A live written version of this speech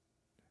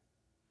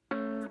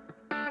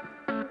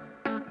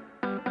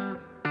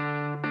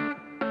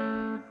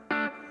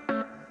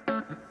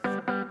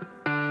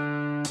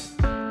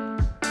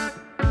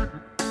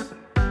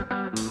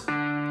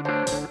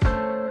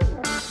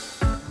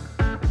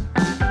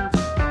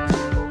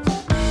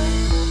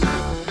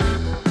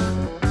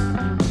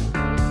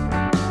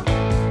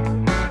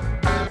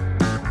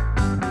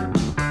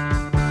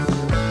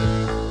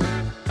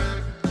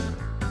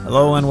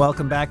Hello and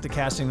welcome back to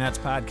Casting Nets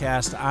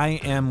Podcast. I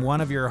am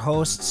one of your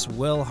hosts,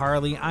 Will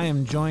Harley. I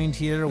am joined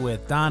here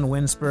with Don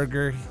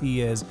Winsberger.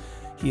 He is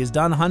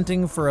done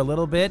hunting for a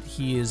little bit.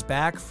 He is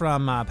back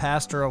from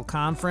pastoral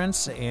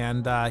conference,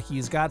 and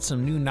he's got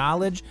some new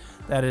knowledge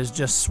that is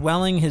just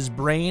swelling his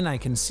brain. I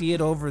can see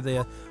it over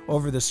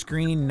the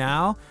screen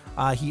now.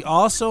 He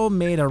also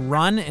made a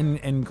run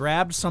and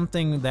grabbed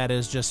something that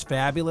is just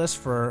fabulous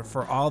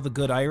for all the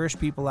good Irish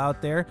people out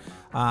there.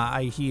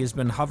 He has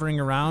been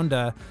hovering around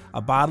a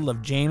bottle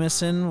of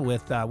Jameson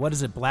with, what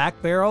is it, Black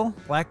Barrel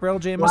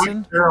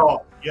Jameson? Black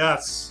Barrel,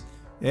 yes.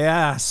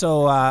 Yeah,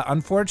 so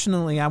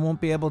unfortunately I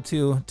won't be able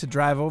to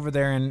drive over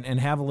there and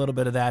have a little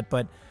bit of that,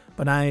 but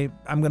I'm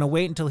going to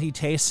wait until he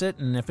tastes it,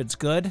 and if it's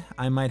good,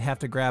 I might have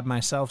to grab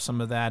myself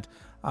some of that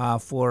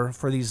for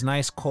these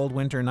nice cold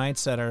winter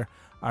nights that are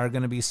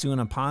going to be soon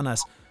upon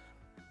us.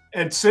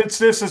 And since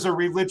this is a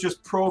religious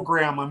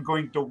program, I'm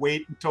going to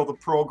wait until the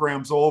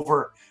program's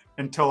over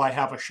until I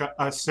have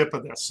a sip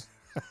of this.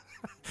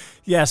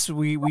 Yes,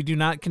 we do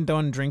not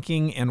condone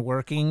drinking and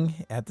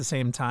working at the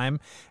same time.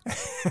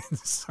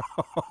 So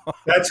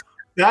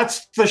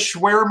that's the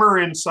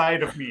Schwärmer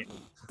inside of me.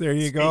 There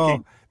you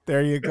go.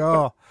 There you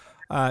go.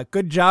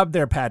 Good job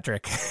there,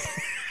 Patrick.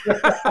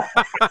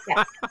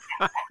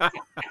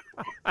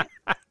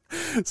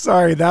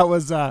 Sorry, that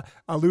was a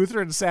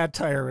Lutheran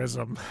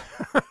satirism.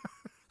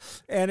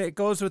 And it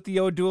goes with the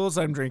O'Douls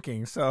I'm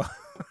drinking, so.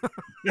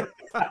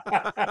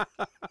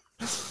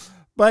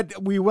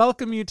 But we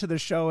welcome you to the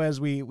show as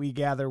we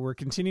gather. We're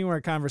continuing our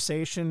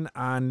conversation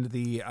on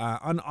the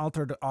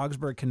unaltered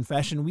Augsburg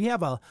Confession. We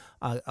have a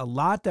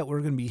lot that we're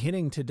going to be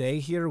hitting today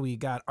here. We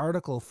got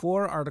Article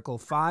 4, Article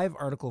 5,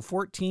 Article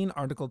 14,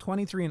 Article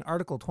 23, and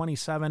Article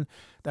 27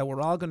 that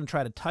we're all going to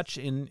try to touch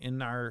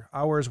in our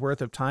hour's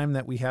worth of time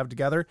that we have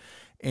together.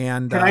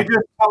 And can I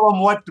just tell them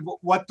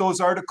what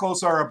those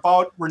articles are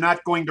about? We're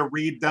not going to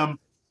read them.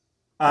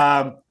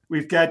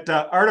 We've got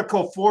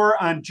Article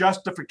 4 on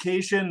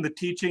justification, the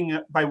teaching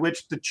by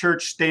which the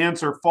church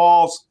stands or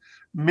falls,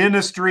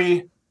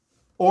 ministry,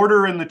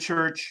 order in the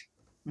church,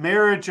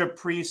 marriage of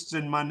priests,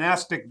 and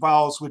monastic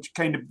vows, which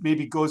kind of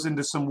maybe goes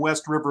into some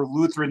West River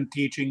Lutheran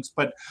teachings,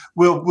 but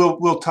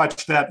we'll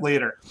touch that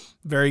later.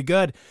 Very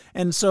good.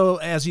 And so,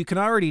 as you can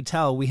already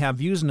tell, we have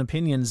views and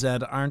opinions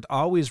that aren't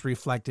always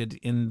reflected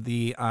in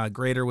the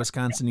Greater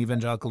Wisconsin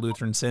Evangelical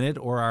Lutheran Synod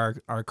or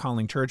our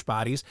calling church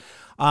bodies.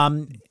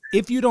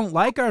 If you don't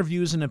like our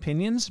views and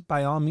opinions,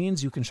 by all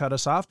means, you can shut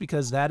us off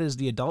because that is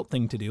the adult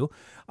thing to do.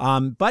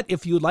 But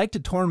if you'd like to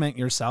torment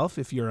yourself,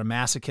 if you're a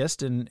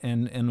masochist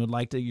and would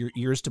like your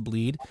ears to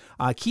bleed,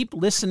 keep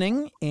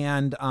listening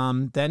and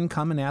then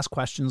come and ask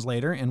questions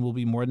later, and we'll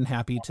be more than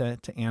happy to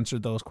answer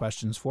those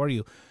questions for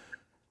you.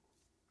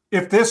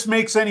 If this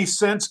makes any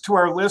sense to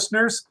our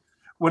listeners,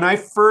 when I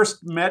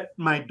first met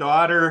my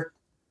daughter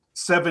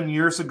 7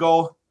 years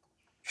ago,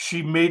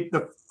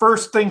 the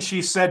first thing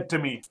she said to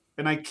me,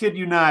 and I kid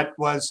you not,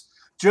 was,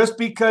 just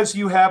because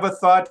you have a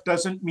thought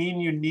doesn't mean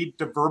you need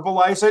to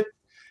verbalize it.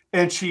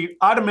 And she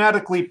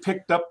automatically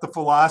picked up the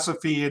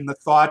philosophy and the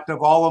thought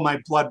of all of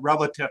my blood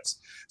relatives.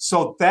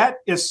 So that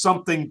is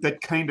something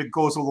that kind of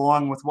goes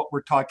along with what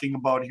we're talking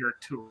about here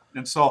too.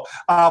 And so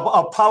I'll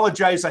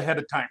apologize ahead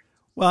of time.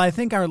 Well, I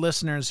think our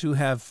listeners who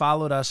have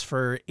followed us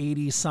for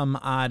 80 some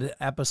odd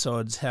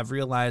episodes have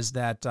realized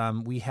that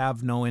we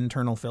have no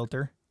internal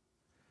filter.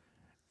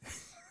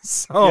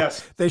 So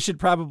yes, they should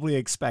probably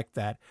expect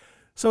that.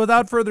 So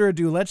without further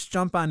ado, let's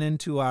jump on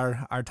into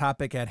our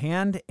topic at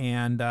hand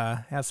and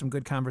have some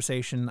good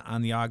conversation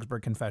on the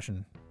Augsburg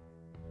Confession.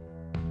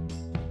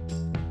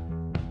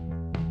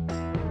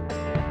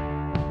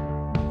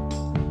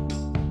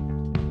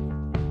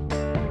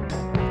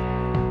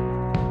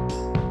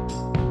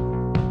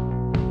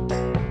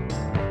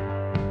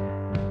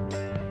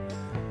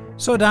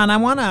 So Don, I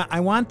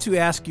want to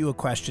ask you a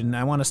question.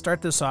 I want to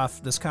start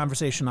this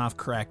conversation off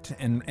correct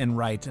and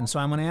right. And so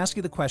I'm going to ask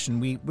you the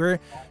question.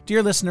 We're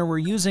dear listener, we're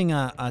using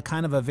a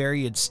kind of a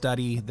varied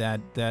study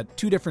that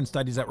two different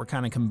studies that we're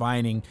kind of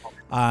combining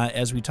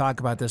as we talk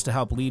about this to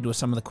help lead with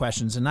some of the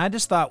questions. And I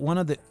just thought one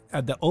of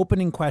the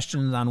opening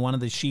questions on one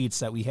of the sheets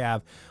that we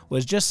have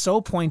was just so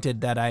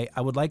pointed that I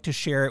would like to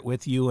share it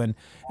with you and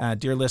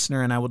dear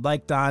listener, and I would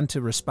like Don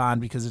to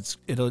respond because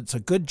it's a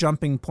good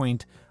jumping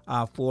point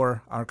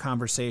for our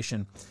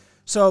conversation.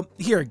 So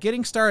here,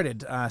 getting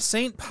started,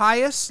 St.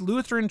 Pius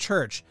Lutheran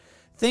Church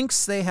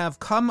thinks they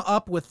have come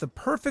up with the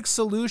perfect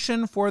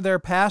solution for their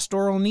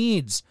pastoral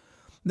needs.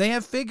 They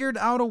have figured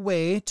out a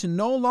way to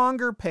no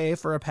longer pay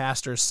for a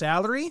pastor's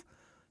salary,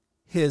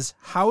 his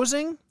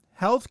housing,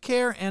 health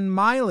care, and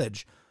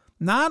mileage.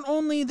 Not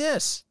only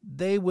this,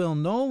 they will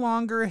no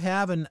longer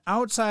have an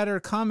outsider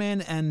come in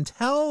and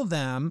tell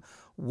them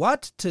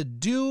what to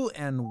do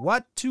and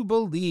what to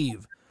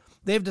believe.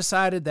 They've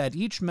decided that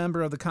each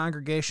member of the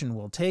congregation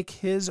will take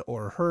his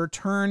or her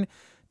turn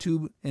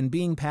in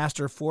being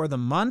pastor for the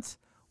month.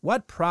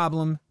 What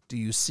problem do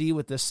you see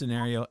with this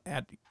scenario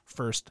at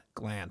first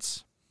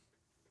glance?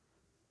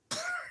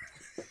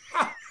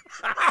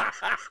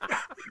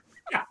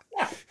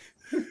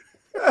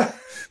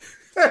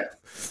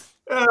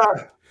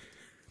 Uh,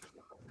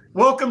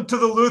 welcome to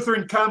the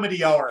Lutheran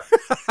Comedy Hour.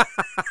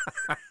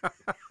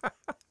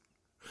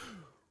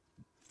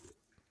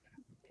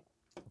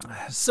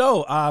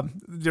 So,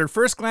 your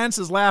first glance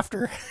is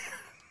laughter.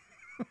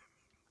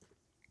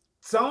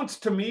 Sounds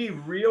to me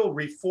real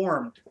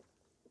reformed.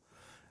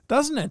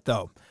 Doesn't it,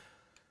 though?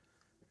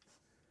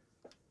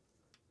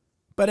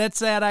 But it's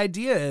that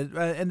idea,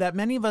 and that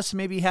many of us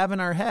maybe have in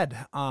our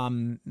head,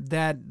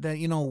 that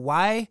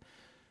why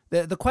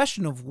the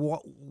question of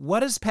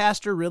what is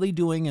pastor really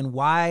doing, and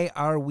why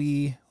are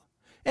we,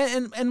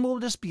 and we'll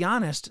just be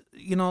honest,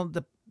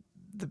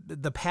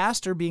 the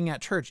pastor being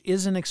at church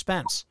is an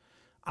expense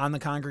on the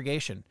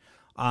congregation.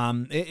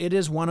 It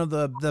is one of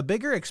the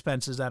bigger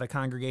expenses that a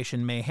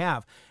congregation may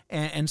have.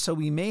 And so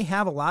we may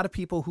have a lot of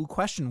people who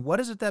question,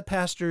 what is it that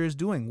pastor is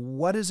doing?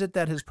 What is it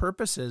that his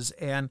purpose is?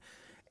 And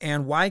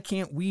why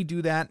can't we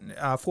do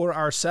that for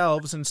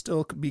ourselves and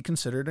still be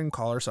considered and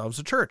call ourselves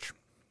a church?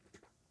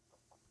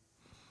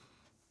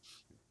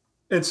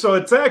 And so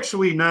it's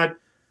actually not,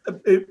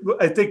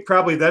 I think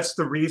probably that's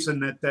the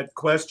reason that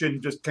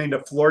question just kind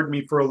of floored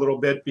me for a little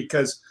bit,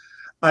 because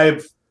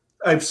I've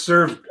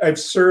served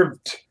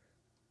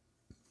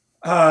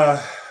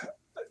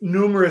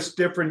numerous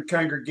different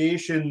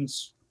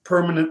congregations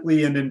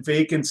permanently and in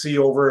vacancy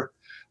over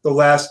the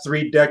last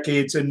 3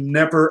 decades, and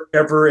never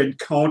ever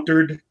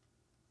encountered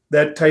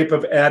that type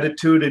of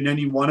attitude in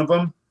any one of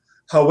them.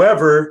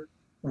 However,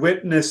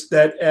 witnessed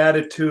that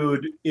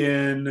attitude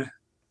in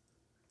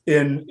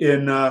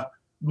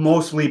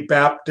mostly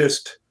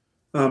Baptist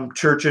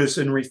churches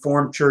and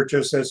Reformed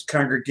churches as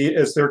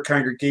their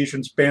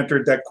congregations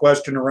bantered that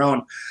question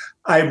around.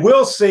 I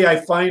will say I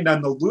find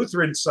on the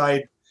Lutheran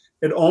side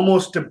it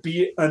almost to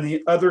be on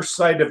the other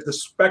side of the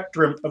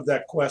spectrum of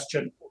that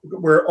question,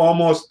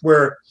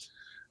 where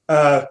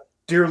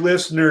dear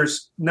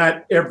listeners,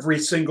 not every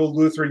single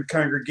Lutheran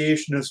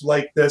congregation is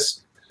like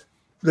this.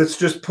 Let's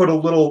just put a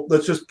little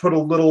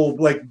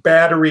like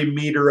battery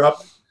meter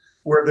up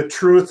where the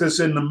truth is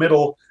in the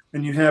middle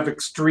and you have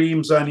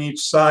extremes on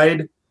each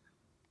side.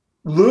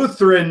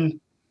 Lutheran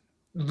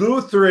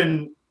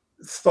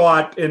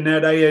thought in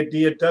that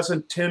idea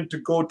doesn't tend to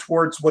go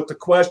towards what the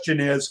question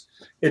is.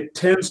 It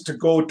tends to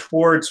go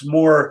towards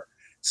more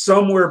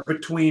somewhere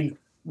between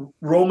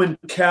Roman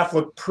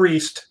Catholic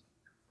priest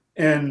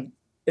and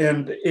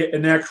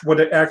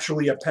what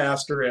actually a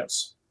pastor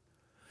is.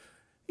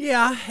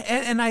 Yeah,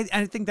 and I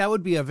think that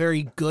would be a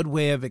very good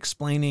way of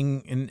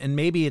explaining, and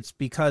maybe it's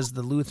because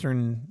the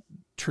Lutheran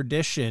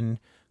tradition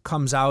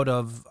comes out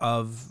of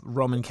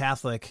Roman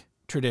Catholic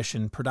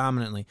tradition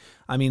predominantly.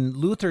 I mean,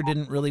 Luther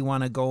didn't really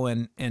want to go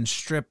and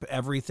strip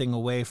everything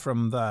away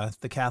from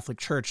the Catholic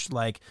Church,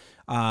 like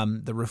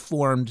the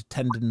Reformed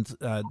tendency.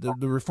 The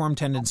Reformed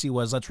tendency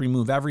was, let's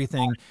remove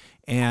everything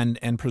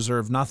and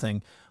preserve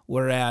nothing.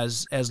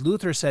 Whereas as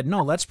Luther said,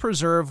 no, let's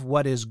preserve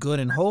what is good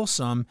and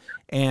wholesome,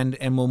 and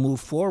we'll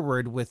move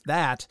forward with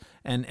that,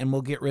 and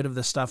we'll get rid of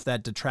the stuff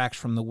that detracts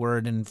from the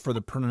word and for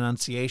the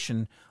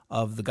pronunciation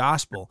of the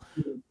gospel.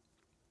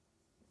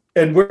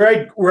 And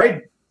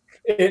to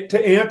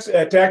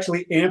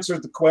actually answer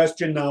the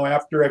question now,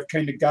 after I've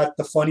kind of got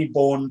the funny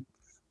bone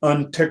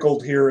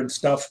untickled here and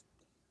stuff,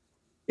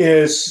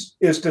 is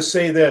to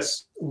say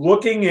this: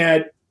 looking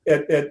at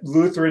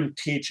Lutheran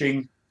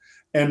teaching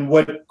and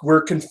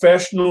where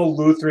confessional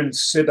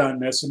Lutherans sit on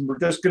this, and we're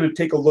just going to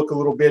take a look a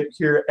little bit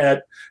here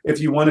at,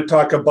 if you want to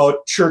talk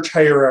about church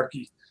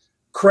hierarchy,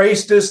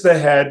 Christ is the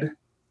head,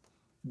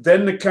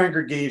 then the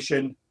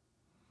congregation,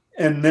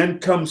 and then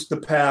comes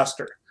the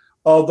pastor.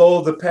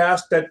 Although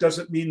that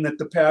doesn't mean that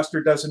the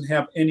pastor doesn't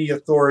have any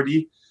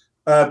authority.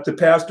 The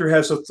pastor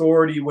has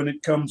authority when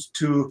it comes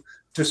to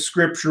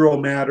scriptural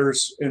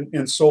matters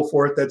and so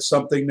forth. That's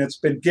something that's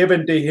been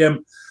given to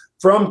him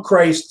from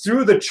Christ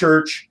through the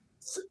church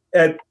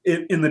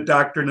in the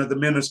doctrine of the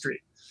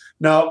ministry.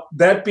 Now,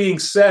 that being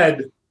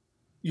said,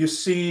 you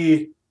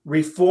see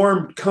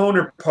Reformed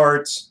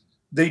counterparts,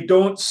 they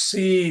don't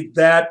see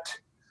that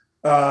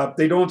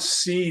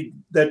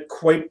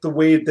quite the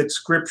way that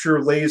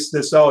Scripture lays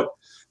this out.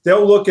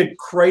 They'll look at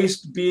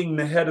Christ being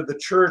the head of the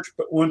church,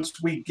 but once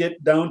we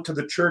get down to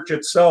the church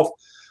itself,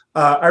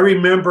 I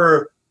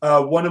remember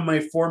one of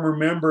my former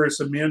members,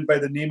 a man by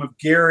the name of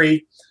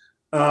Gary.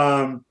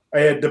 I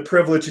had the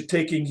privilege of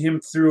taking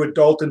him through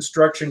adult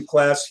instruction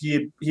class.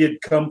 He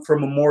had come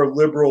from a more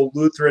liberal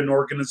Lutheran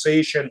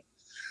organization,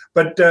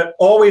 but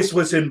always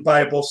was in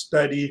Bible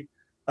study.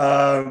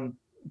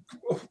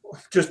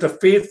 Just a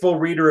faithful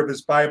reader of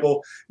his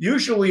Bible,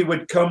 usually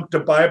would come to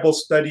Bible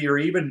study or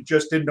even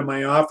just into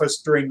my office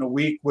during the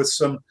week with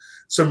some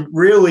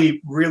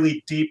really,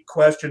 really deep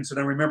questions. And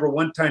I remember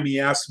one time he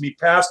asked me,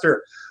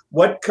 Pastor,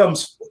 what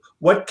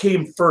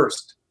came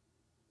first,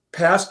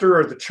 pastor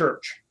or the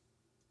church?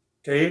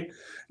 Okay.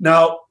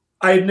 Now,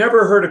 I had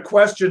never heard a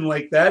question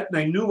like that, and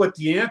I knew what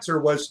the answer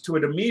was to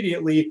it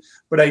immediately,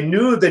 but I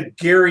knew that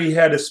Gary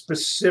had a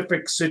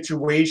specific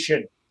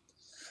situation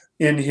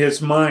in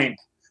his mind.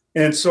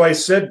 And so I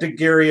said to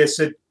Gary, I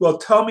said, well,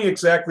 tell me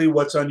exactly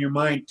what's on your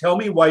mind. Tell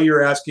me why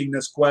you're asking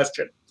this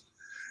question.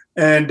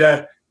 And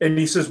And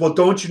he says, well,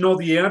 don't you know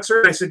the answer?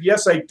 And I said,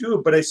 yes, I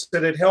do. But I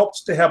said, it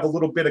helps to have a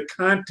little bit of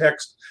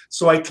context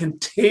so I can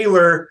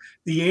tailor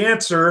the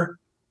answer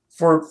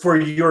for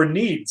your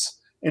needs.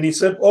 And he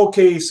said,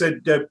 okay.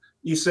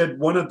 He said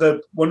one of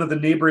the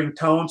neighboring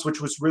towns,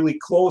 which was really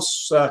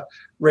close,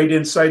 right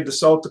inside the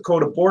South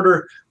Dakota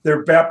border,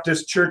 their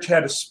Baptist church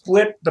had a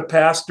split. The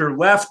pastor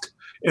left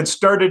and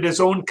started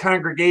his own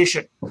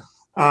congregation.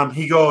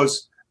 He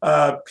goes,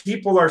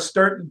 people are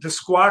starting to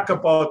squawk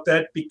about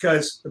that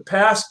because the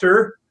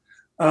pastor,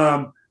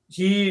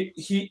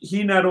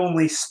 he not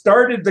only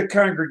started the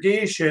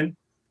congregation,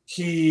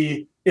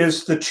 he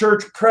is the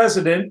church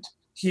president,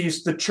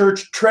 he's the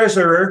church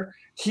treasurer,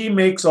 he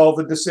makes all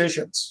the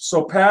decisions.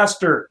 So,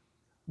 pastor,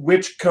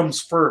 which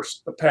comes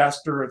first, the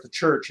pastor or the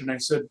church? And I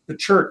said, the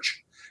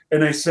church.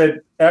 And I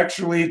said,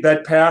 actually,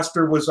 that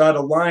pastor was out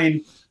of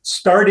line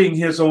starting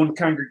his own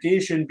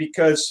congregation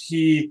because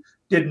he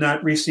did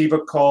not receive a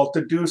call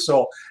to do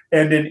so.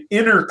 And an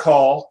inner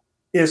call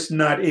is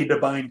not a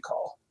divine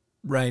call.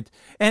 Right.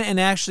 And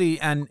actually,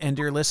 and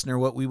dear listener,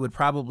 what we would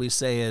probably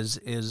say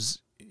is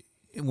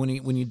when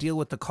you deal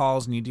with the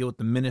calls and you deal with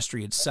the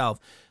ministry itself,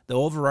 the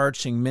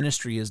overarching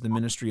ministry is the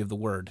ministry of the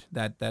word.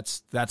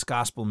 That's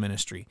gospel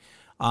ministry.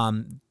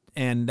 And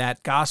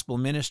that gospel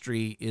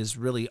ministry is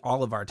really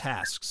all of our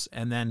tasks.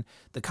 And then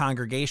the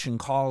congregation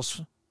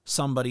calls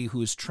somebody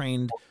who's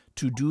trained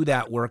to do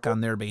that work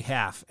on their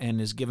behalf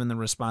and is given the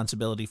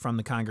responsibility from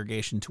the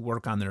congregation to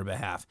work on their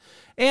behalf.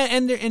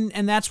 And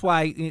that's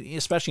why,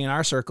 especially in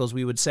our circles,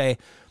 we would say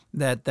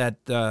that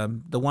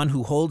the one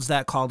who holds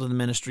that call to the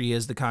ministry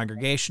is the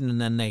congregation, and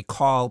then they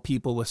call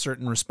people with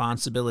certain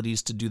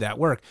responsibilities to do that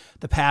work.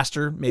 The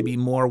pastor, maybe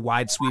more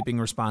wide-sweeping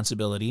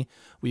responsibility.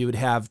 We would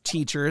have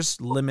teachers,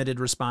 limited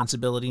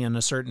responsibility in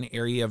a certain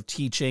area of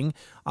teaching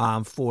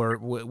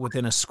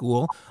within a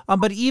school.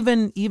 But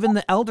even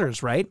the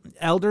elders, right?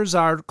 Elders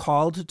are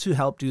called to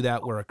help do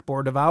that work.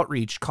 Board of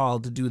Outreach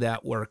called to do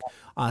that work.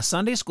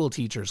 Sunday school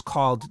teachers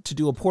called to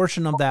do a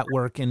portion of that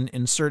work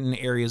in certain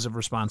areas of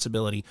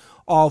responsibility,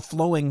 all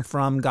flowing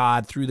from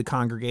God through the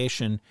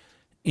congregation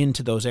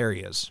into those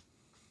areas.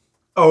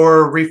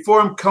 Our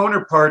Reformed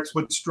counterparts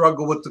would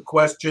struggle with the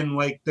question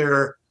like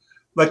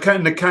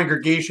kind of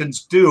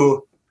congregations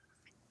do.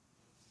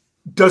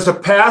 Does a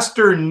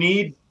pastor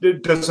need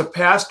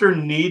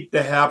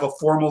to have a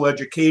formal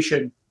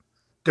education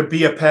to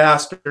be a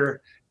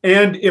pastor?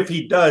 And if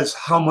he does,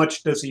 how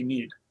much does he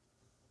need?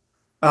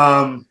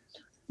 And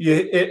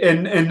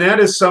that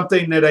is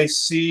something that I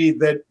see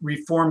that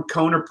Reformed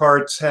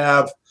counterparts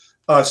have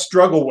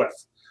struggle with.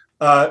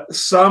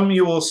 Some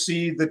you will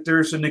see that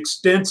there's an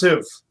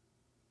extensive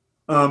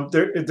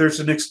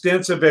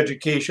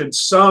education.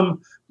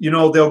 Some,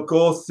 they'll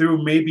go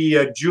through maybe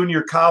a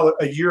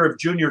year of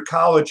junior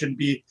college and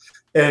be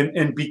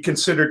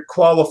considered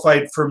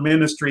qualified for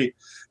ministry.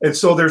 And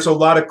so there's a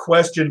lot of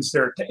questions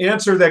there. To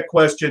answer that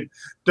question,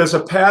 does a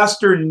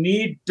pastor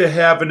need to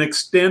have an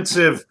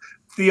extensive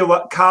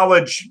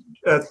college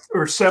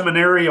or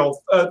seminarial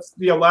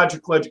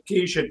theological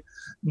education?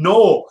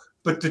 No,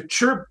 but the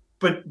church,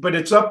 but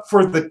it's up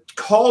for the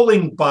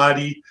calling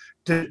body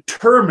to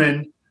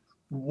determine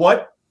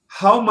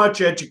how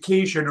much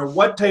education or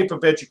what type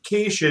of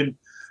education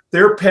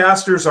their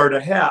pastors are to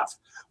have.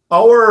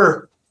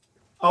 Our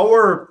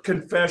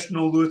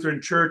confessional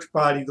Lutheran church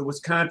body, the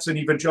Wisconsin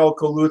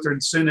Evangelical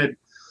Lutheran Synod,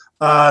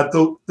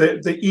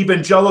 the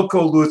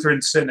Evangelical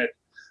Lutheran Synod,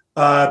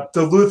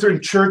 the Lutheran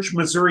Church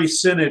Missouri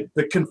Synod,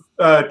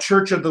 the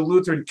Church of the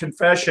Lutheran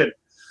Confession,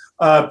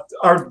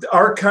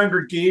 our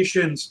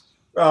congregations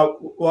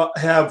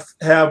have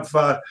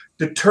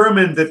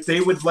determined that they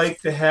would like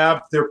to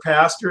have their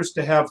pastors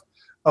to have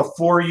a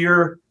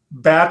 4-year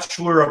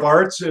Bachelor of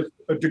Arts,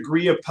 a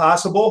degree if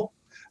possible,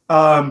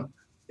 and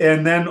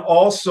then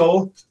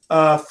also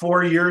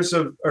 3 years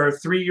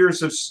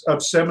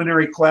of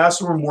seminary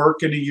classroom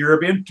work and a year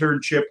of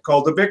internship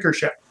called the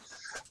vicarship.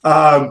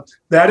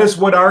 That is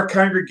what our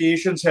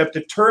congregations have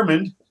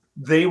determined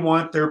they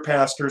want their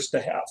pastors to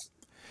have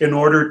in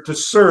order to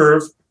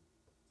serve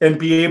and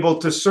be able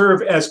to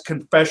serve as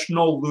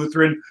confessional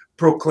Lutheran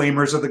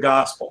proclaimers of the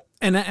gospel.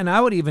 And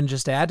I would even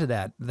just add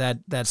to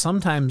that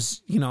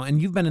sometimes, and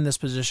you've been in this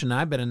position,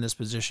 I've been in this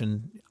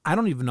position, I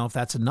don't even know if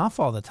that's enough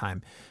all the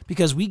time,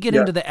 because we get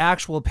into the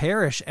actual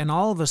parish and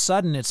all of a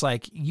sudden it's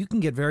like you can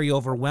get very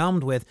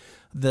overwhelmed with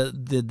the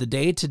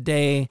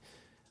day-to-day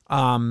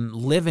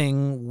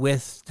living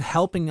with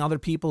helping other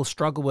people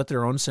struggle with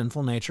their own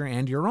sinful nature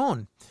and your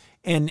own.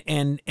 And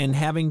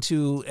having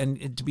to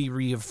be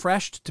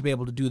refreshed to be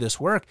able to do this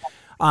work,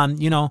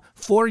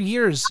 4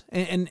 years,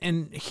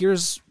 and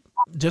here's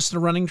just a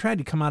running trend.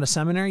 You come out of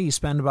seminary, you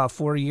spend about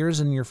 4 years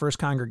in your first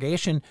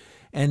congregation,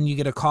 and you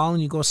get a call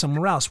and you go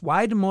somewhere else.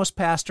 Why do most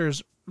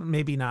pastors,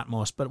 maybe not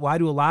most, but why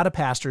do a lot of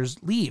pastors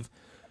leave?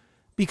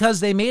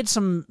 Because they made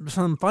some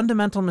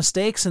fundamental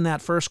mistakes in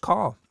that first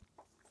call.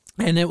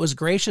 And it was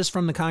gracious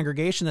from the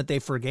congregation that they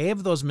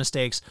forgave those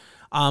mistakes,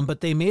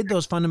 but they made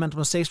those fundamental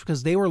mistakes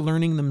because they were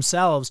learning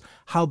themselves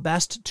how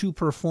best to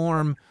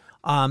perform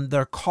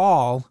their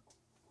call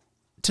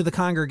to the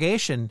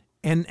congregation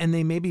and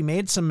they maybe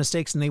made some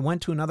mistakes and they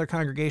went to another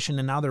congregation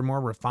and now they're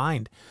more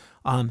refined.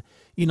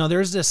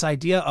 There's this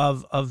idea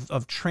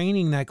of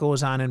training that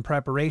goes on in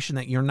preparation,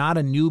 that you're not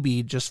a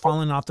newbie just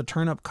falling off the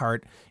turnip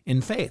cart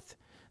in faith,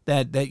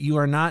 that you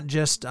are not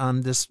just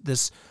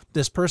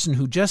this person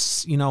who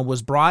just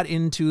was brought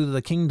into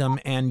the kingdom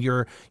and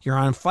you're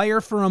on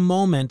fire for a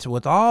moment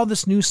with all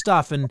this new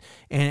stuff and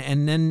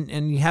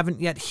you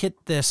haven't yet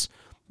hit the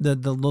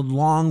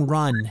long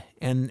run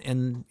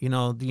and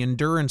the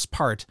endurance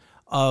part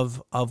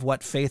of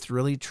what faith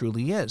really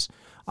truly is.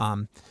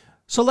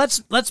 So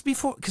let's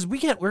because we're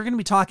going to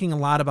be talking a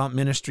lot about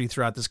ministry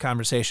throughout this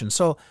conversation.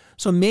 So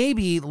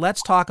maybe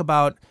let's talk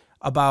about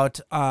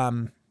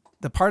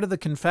the part of the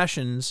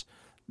Confessions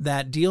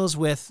that deals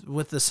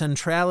with the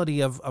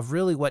centrality of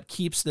really what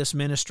keeps this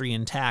ministry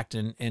intact,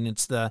 and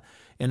it's the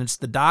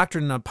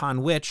doctrine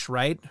upon which,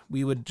 right,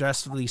 we would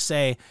justly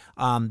say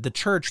the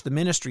church, the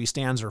ministry,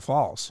 stands or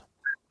falls.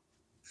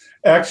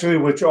 Actually,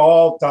 which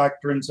all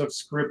doctrines of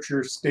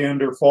Scripture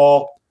stand or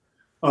fall.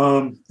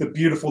 The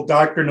beautiful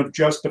doctrine of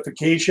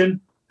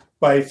justification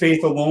by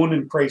faith alone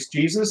in Christ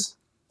Jesus.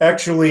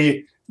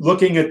 Actually,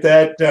 looking at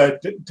that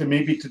to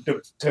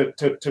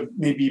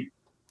maybe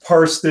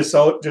parse this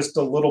out just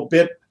a little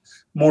bit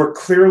more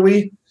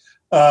clearly,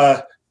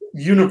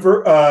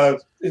 universal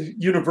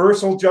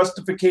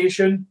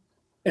justification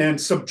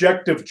and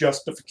subjective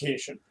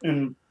justification.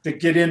 And to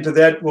get into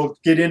that, we'll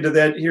get into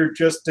that here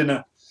just in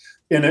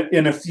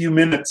a few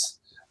minutes.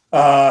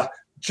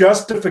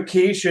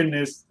 Justification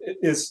is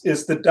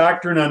the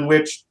doctrine on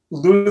which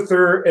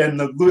Luther and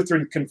the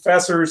Lutheran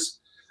confessors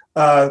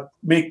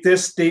make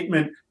this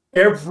statement: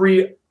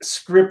 every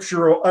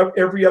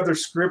other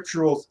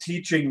scriptural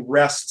teaching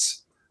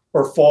rests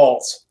or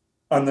falls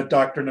on the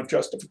doctrine of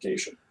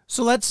justification.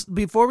 So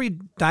before we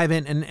dive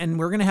in, and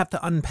we're going to have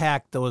to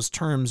unpack those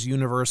terms,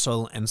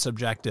 universal and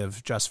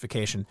subjective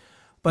justification.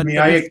 But may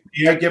I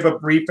give a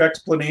brief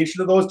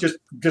explanation of those?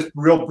 Just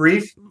real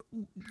brief.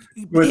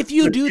 If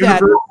you do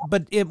that,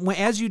 but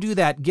as you do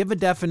that, give a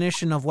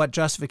definition of what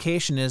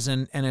justification is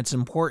and its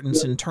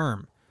importance in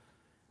term.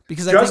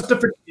 Because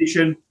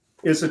justification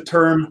is a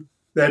term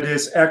that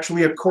is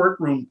actually a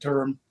courtroom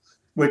term,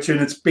 which in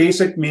its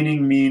basic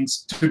meaning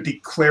means to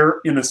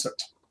declare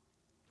innocent.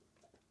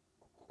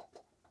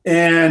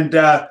 And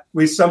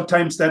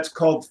sometimes that's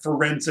called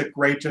forensic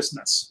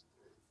righteousness.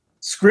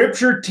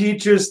 Scripture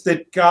teaches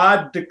that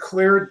God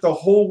declared the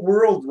whole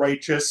world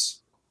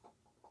righteous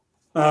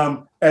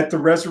at the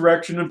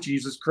resurrection of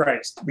Jesus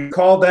Christ. We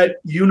call that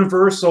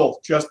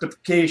universal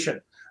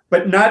justification.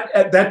 But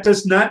that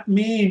does not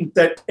mean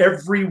that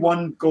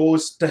everyone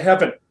goes to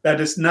heaven.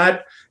 That is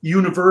not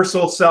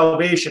universal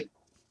salvation.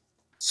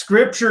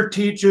 Scripture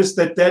teaches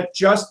that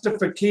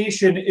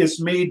justification is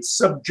made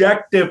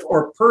subjective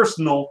or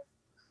personal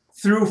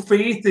through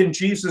faith in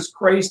Jesus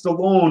Christ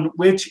alone,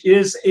 which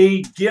is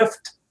a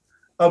gift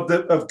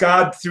of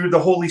God through the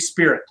Holy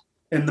Spirit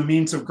and the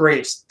means of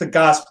grace, the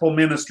gospel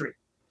ministry.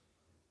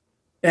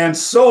 And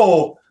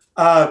so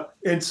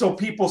some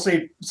people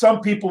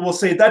will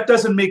say, that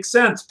doesn't make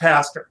sense,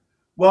 Pastor.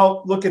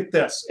 Well, look at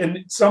this.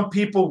 And some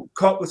people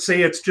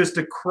say it's just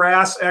a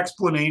crass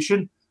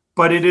explanation,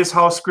 but it is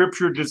how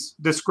Scripture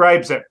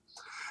describes it.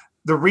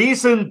 The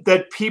reason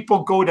that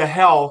people go to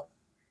hell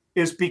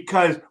is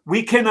because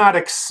we cannot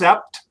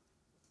accept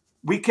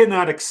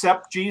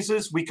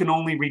Jesus. We can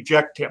only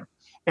reject him.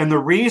 And the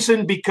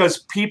reason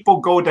because people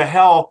go to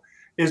hell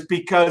is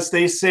because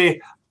they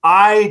say,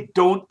 I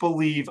don't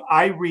believe,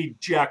 I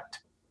reject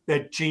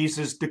that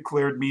Jesus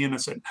declared me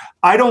innocent.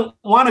 I don't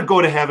want to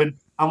go to heaven.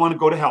 I want to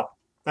go to hell.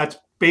 That's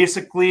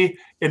basically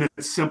in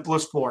its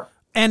simplest form.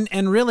 And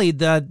really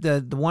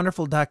the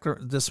wonderful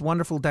this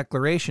wonderful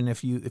declaration,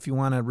 if you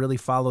want to really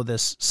follow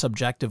this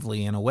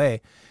subjectively in a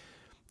way,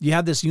 you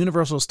have this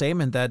universal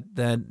statement that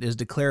is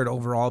declared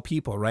over all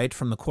people, right,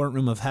 from the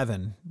courtroom of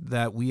heaven,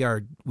 that we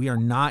are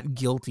not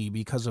guilty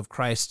because of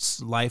Christ's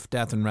life,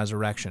 death, and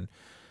resurrection.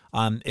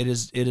 It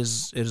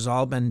has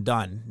all been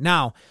done.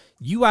 Now,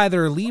 you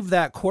either leave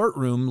that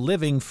courtroom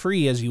living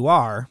free as you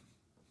are,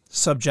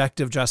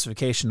 subjective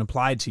justification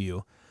applied to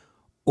you,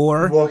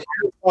 or we'll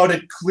hear about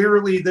it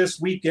clearly this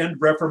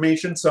weekend,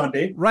 Reformation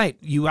Sunday. Right.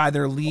 You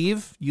either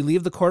leave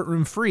the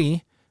courtroom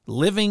free,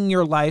 living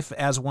your life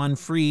as one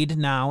freed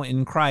now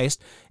in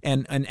Christ,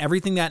 and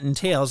everything that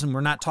entails, and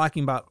we're not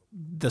talking about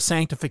the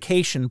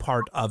sanctification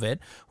part of it,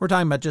 we're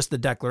talking about just the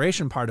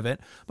declaration part of it,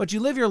 but you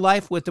live your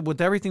life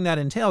with everything that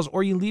entails,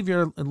 or you leave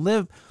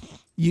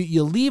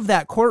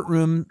that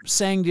courtroom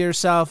saying to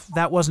yourself,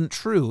 that wasn't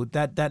true,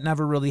 that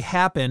never really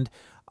happened,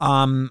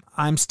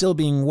 I'm still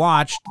being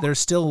watched, they're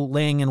still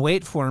laying in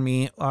wait for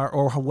me,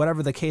 or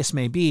whatever the case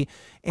may be,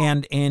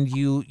 and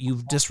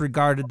you've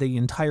disregarded the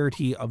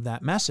entirety of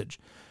that message.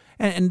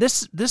 And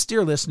this,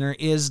 dear listener,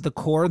 is the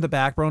core, the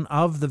backbone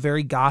of the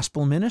very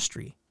gospel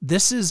ministry.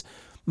 This is,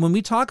 when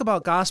we talk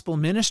about gospel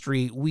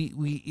ministry,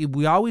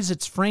 we always,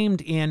 it's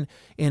framed in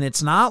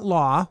it's not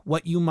law,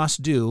 what you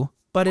must do,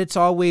 but it's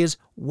always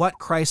what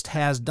Christ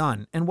has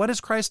done. And what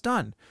has Christ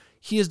done?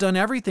 He has done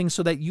everything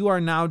so that you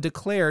are now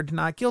declared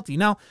not guilty.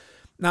 Now,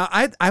 Now,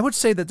 I would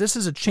say that this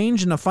is a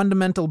change in a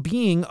fundamental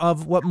being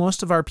of what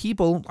most of our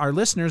people, our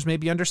listeners,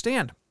 maybe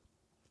understand.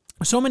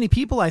 So many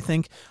people, I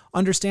think,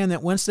 understand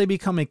that once they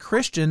become a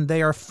Christian,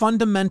 they are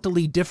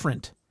fundamentally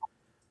different.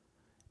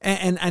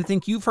 And I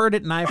think you've heard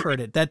it and I've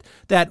heard it,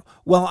 that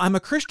well, I'm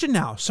a Christian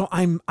now, so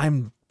I'm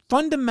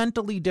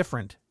fundamentally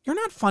different. You're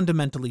not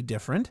fundamentally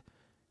different.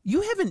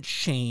 You haven't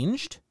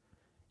changed.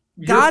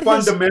 You're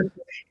fundamentally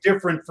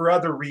different for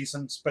other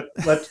reasons, but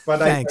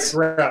I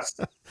digress.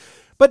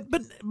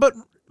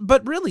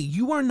 But really,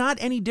 you are not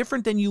any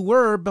different than you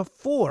were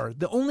before.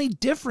 The only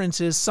difference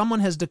is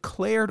someone has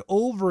declared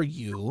over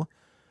you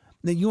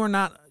that you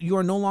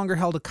are no longer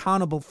held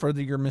accountable for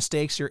your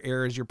mistakes, your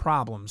errors, your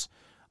problems.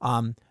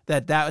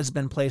 That has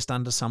been placed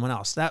onto someone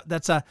else.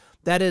 That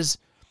is,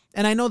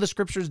 and I know the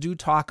scriptures do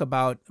talk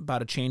about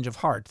a change of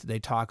heart. They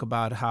talk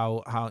about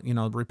how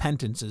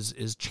repentance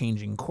is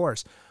changing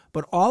course.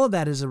 But all of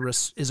that is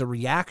a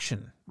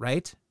reaction,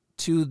 right,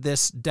 to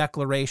this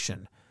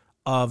declaration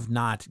of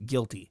not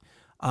guilty.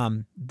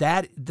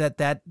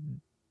 That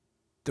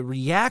the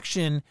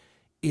reaction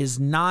is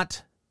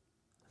not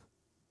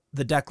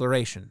the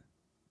declaration.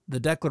 The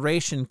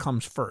declaration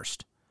comes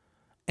first,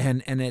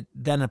 and it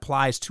then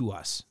applies to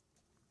us,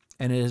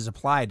 and it is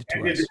applied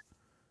to us.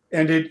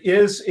 And it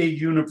is a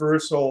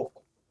universal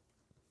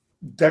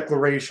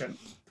declaration.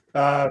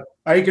 I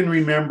can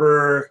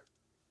remember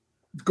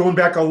going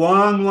back a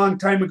long, long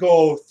time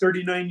ago,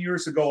 39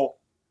 years ago,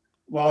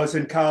 while I was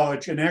in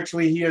college, and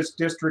actually he is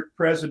district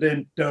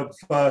president of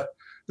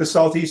the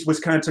Southeast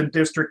Wisconsin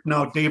district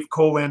now. Dave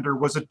Colander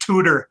was a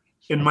tutor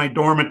in my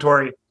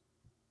dormitory.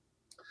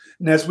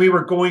 And as we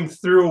were going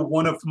through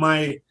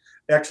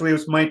actually it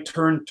was my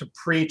turn to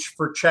preach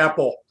for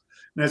chapel.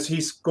 And as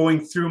he's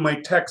going through my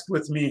text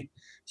with me,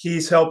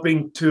 he's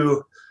helping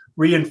to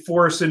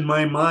reinforce in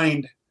my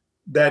mind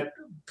that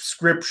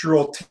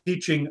scriptural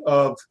teaching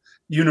of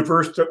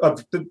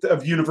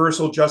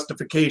universal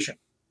justification.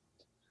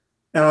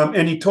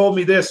 And he told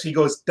me this. He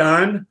goes,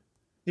 Don,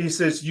 he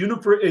says,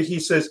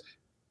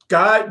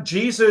 God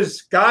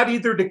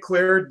either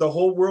declared the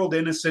whole world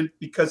innocent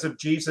because of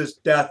Jesus'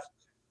 death,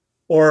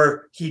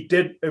 or he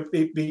didn't.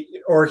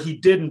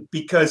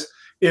 Because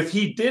if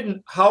he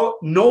didn't, how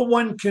no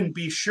one can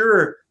be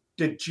sure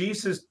did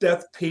Jesus'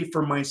 death pay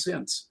for my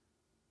sins.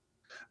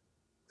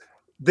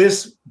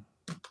 This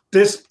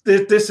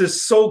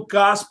is so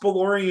gospel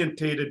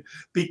orientated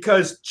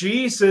because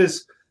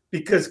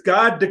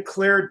God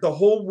declared the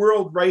whole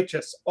world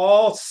righteous.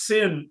 All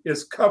sin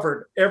is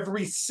covered.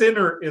 Every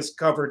sinner is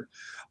covered.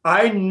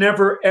 I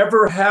never,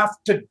 ever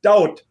have to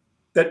doubt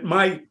that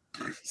my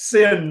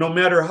sin, no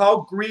matter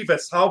how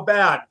grievous, how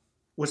bad,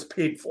 was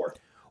paid for.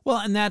 Well,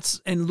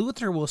 and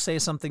Luther will say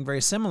something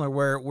very similar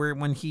where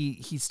when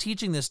he's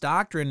teaching this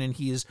doctrine and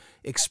he is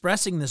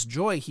expressing this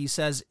joy, he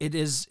says it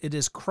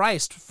is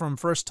Christ from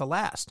first to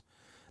last.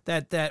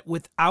 That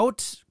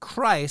without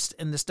Christ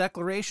in this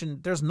declaration,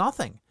 there's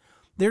nothing.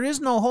 There is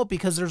no hope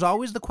because there's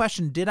always the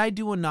question, did I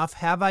do enough?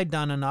 Have I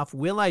done enough?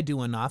 Will I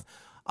do enough?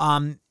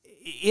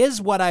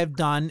 Is what I've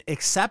done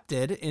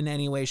accepted in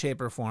any way, shape,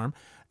 or form?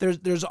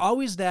 There's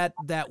always that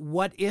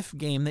what if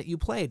game that you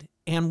played.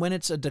 And when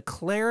it's a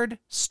declared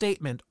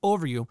statement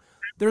over you,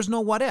 there's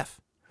no what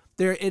if.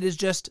 It is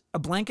just a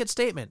blanket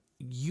statement.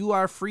 You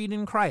are freed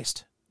in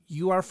Christ.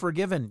 You are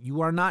forgiven.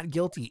 You are not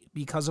guilty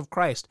because of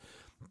Christ.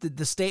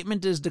 The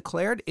statement is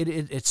declared.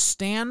 It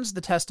stands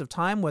the test of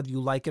time, whether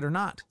you like it or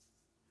not.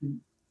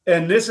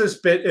 And this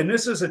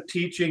is a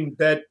teaching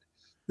that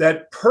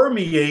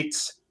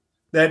permeates,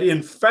 that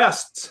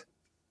infests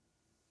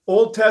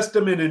Old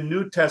Testament and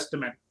New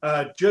Testament.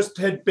 Just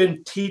had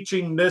been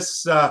teaching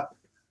this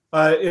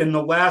in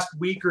the last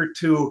week or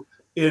two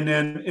in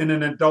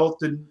an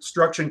adult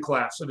instruction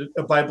class,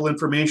 a Bible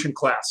information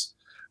class,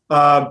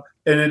 and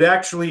it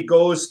actually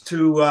goes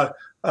to.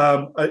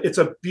 It's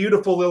a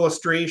beautiful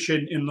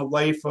illustration in the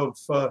life of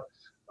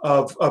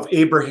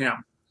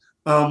Abraham.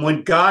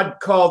 When God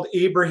called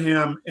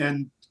Abraham,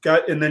 and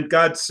then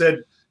God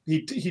said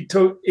he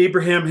told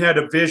Abraham had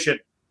a vision,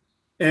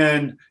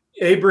 and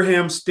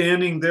Abraham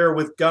standing there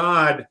with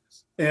God,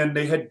 and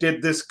they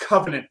did this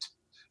covenant,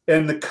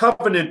 and the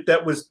covenant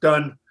that was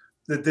done,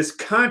 this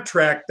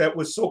contract that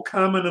was so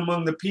common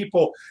among the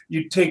people,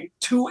 you take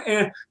two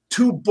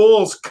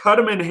bulls, cut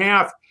them in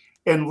half,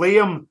 and lay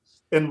them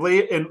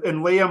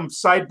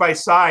side by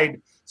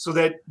side so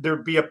that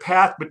there'd be a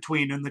path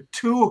between, and the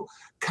two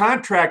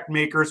contract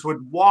makers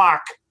would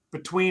walk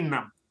between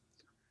them.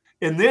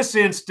 In this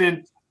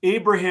instant,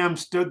 Abraham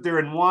stood there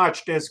and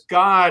watched as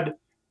God,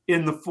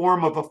 in the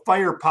form of a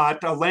fire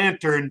pot, a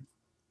lantern,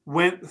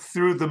 went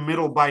through the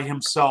middle by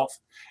himself.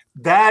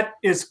 That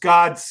is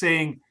God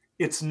saying,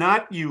 it's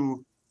not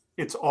you,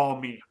 it's all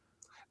me.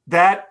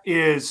 That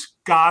is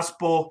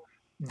gospel.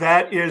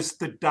 That is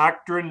the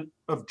doctrine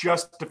of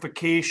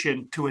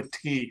justification to a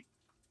T.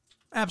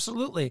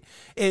 Absolutely.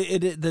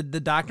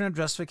 The doctrine of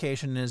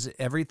justification is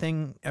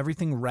everything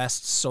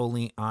rests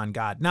solely on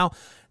God. Now,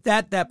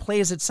 that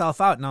plays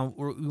itself out. Now,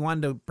 we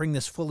wanted to bring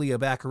this fully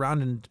back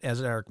around, and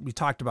we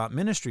talked about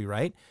ministry,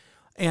 right?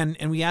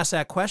 And we ask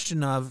that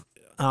question of,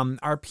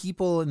 are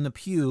people in the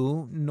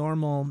pew,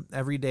 normal,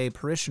 everyday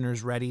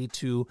parishioners, ready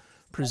to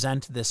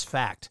present this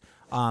fact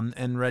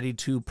and ready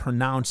to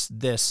pronounce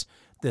this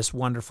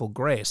wonderful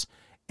grace?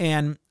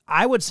 And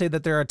I would say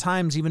that there are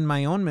times, even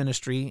my own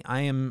ministry,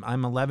 I'm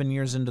 11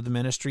 years into the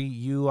ministry.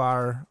 You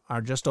are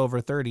just over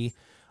 30.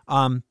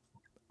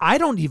 I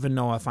don't even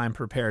know if I'm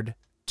prepared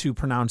to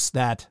pronounce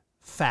that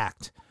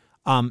fact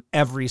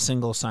every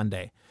single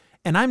Sunday.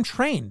 And I'm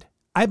trained.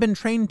 I've been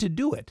trained to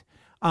do it.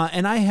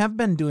 And I have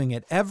been doing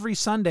it every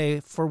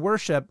Sunday for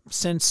worship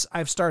since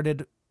I've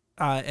started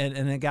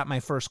and I got my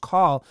first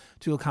call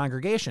to a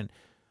congregation.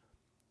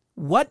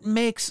 What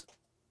makes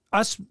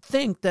us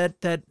think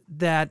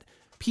that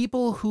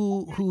people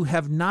who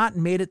have not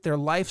made it their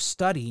life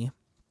study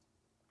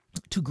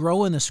to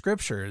grow in the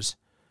Scriptures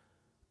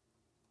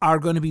are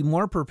going to be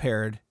more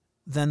prepared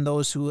than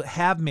those who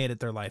have made it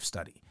their life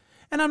study?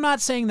 And I'm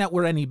not saying that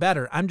we're any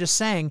better. I'm just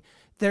saying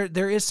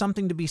there is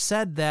something to be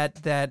said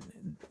that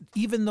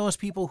even those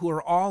people who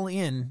are all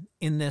in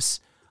this,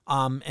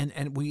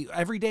 and we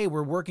every day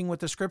we're working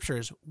with the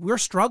Scriptures, we're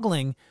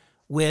struggling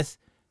with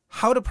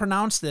how to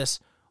pronounce this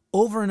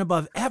over and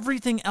above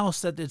everything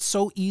else that it's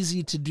so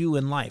easy to do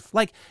in life.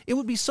 Like, it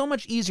would be so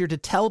much easier to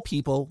tell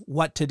people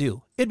what to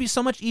do. It'd be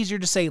so much easier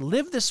to say,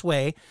 live this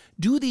way,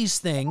 do these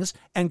things,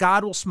 and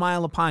God will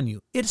smile upon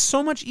you. It's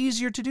so much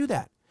easier to do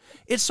that.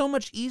 It's so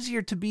much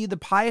easier to be the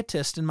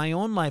pietist in my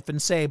own life and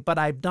say, but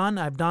I've done,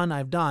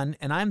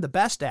 and I'm the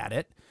best at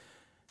it,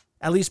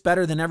 at least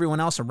better than everyone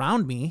else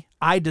around me.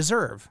 I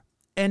deserve.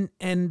 And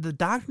the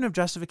doctrine of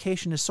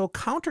justification is so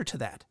counter to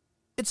that.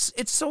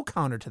 It's so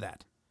counter to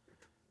that.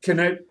 Can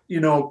I,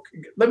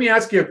 let me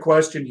ask you a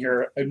question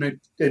here.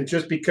 And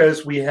just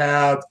because we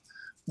have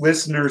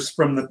listeners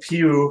from the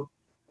pew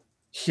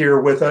here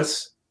with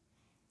us,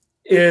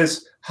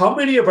 is how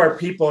many of our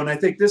people, and I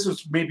think this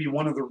was maybe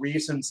one of the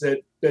reasons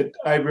that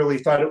I really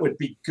thought it would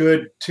be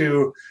good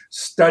to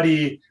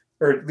study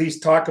or at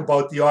least talk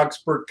about the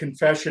Augsburg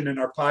Confession in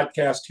our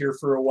podcast here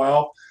for a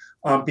while,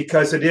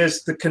 because it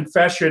is the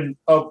confession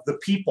of the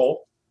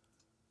people.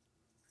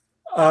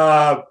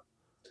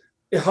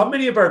 How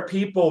many of our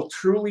people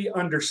truly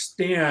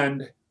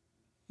understand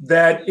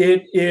that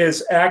it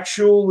is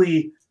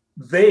actually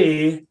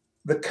the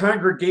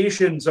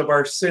congregations of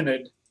our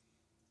synod,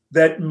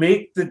 that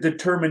make the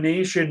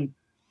determination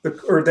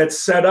or that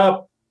set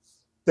up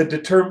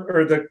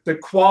the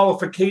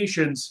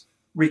qualifications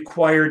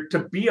required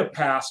to be a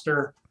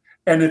pastor,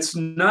 and it's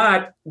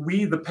not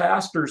we the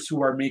pastors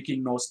who are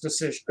making those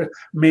decisions,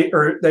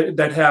 or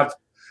that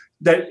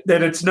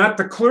it's not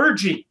the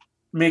clergy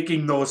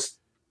making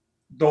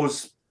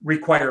those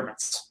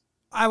requirements.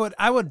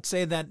 I would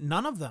say that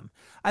none of them.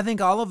 I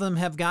think all of them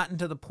have gotten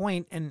to the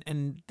point,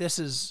 and this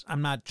is,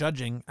 I'm not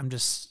judging, I'm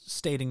just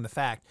stating the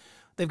fact.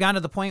 They've gotten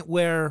to the point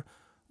where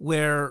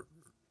the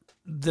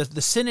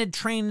synod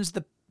trains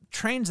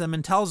them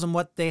and tells them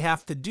what they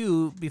have to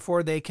do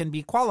before they can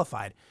be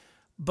qualified.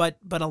 But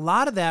a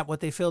lot of that, what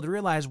they failed to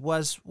realize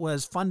was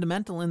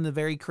fundamental in the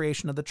very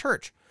creation of the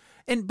church.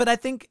 But I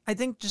think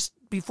just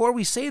before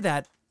we say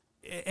that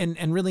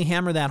and really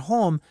hammer that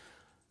home,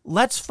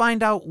 let's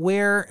find out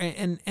where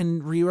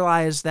and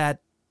realize that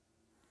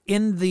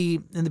in the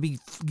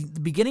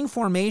beginning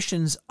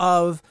formations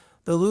of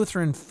the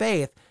Lutheran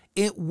faith,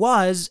 it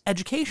was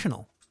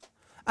educational.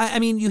 I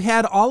mean, you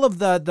had all of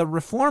the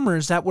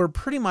reformers that were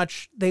pretty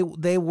much, they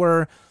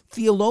were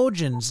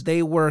theologians,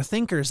 they were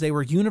thinkers, they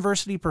were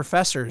university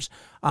professors.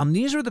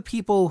 These are the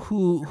people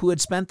who had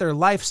spent their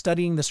life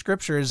studying the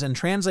Scriptures and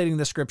translating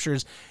the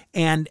Scriptures,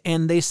 and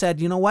they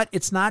said, you know what,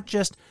 it's not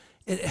just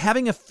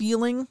having a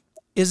feeling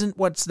isn't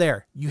what's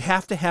there. You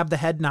have to have the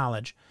head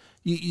knowledge.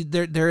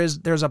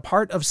 There's a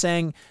part of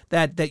saying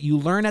that you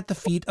learn at the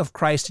feet of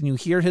Christ and you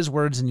hear his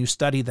words and you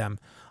study them.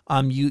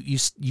 You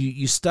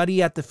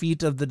study at the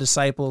feet of the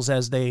disciples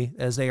as they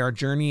are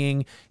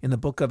journeying in the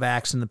book of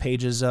Acts, in the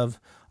pages of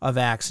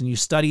Acts, and you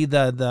study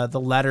the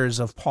letters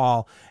of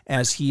Paul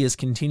as he is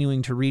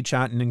continuing to reach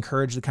out and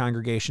encourage the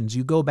congregations.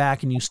 You go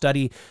back and you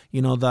study,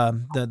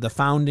 the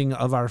founding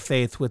of our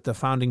faith with the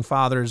founding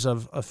fathers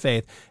of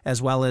faith,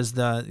 as well as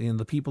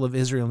the people of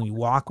Israel, and you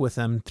walk with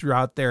them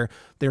throughout their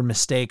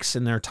mistakes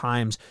and their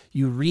times.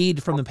 You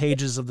read from the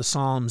pages of the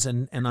Psalms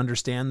and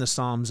understand the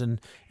Psalms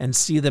and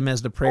see them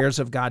as the prayers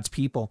of God's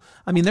people.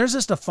 I mean, there's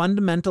just a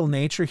fundamental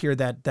nature here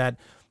that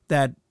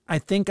I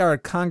think our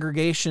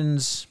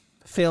congregations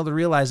fail to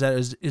realize that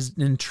is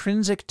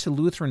intrinsic to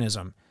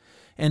Lutheranism.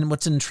 And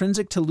what's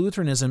intrinsic to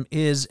Lutheranism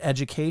is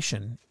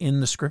education in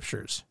the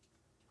Scriptures.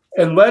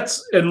 And let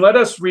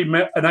us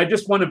remember, and I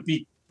just want to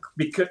be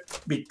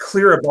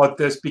clear about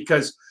this,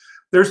 because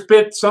there's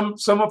been some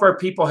of our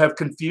people have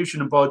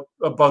confusion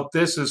about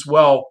this as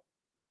well.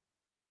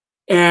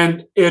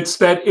 And it's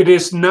that it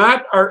is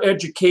not our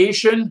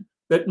education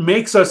that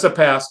makes us a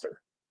pastor.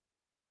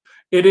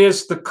 It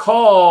is the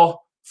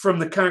call from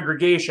the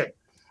congregation.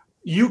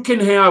 you can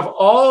have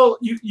all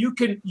you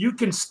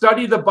can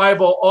study the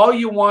Bible all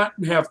you want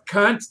and have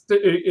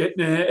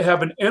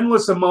an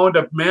endless amount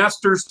of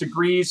master's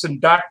degrees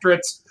and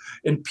doctorates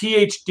and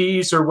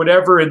PhDs or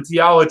whatever in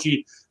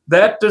theology.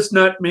 That does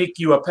not make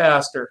you a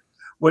pastor.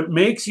 What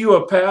makes you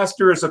a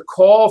pastor is a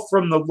call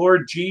from the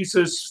Lord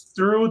Jesus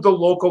through the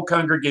local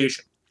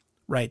congregation.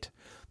 Right.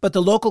 But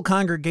the local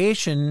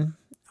congregation,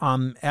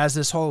 as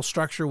this whole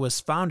structure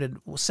was founded,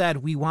 said,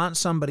 we want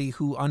somebody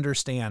who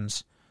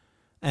understands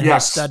and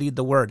has studied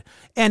the word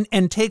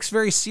and takes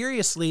very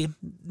seriously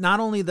not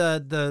only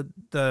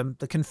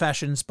the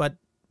confessions, but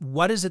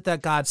what is it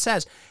that God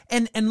says?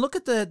 And look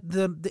at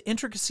the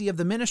intricacy of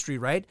the ministry,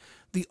 right?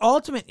 The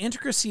ultimate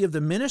intricacy of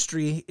the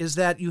ministry is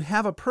that you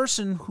have a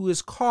person who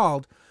is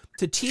called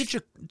to teach,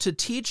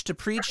 to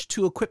preach,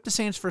 to equip the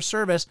saints for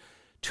service,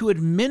 to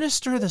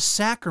administer the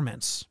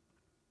sacraments,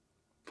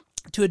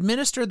 to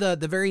administer the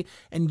very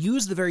and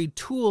use the very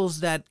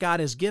tools that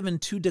God has given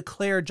to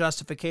declare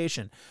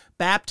justification.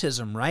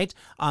 Baptism, right?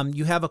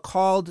 You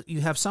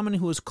have someone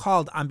who is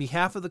called on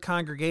behalf of the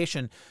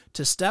congregation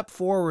to step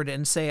forward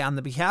and say, on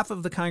the behalf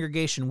of the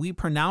congregation, we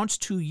pronounce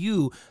to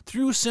you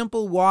through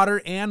simple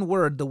water and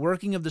word the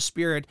working of the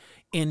Spirit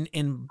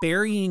in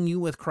burying you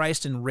with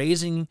Christ and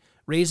raising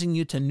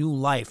you to new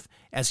life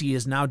as he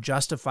has now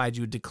justified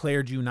you,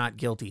 declared you not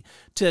guilty.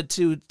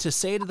 To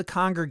say to the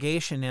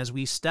congregation as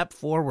we step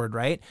forward,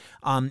 right,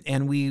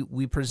 and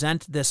we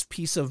present this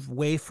piece of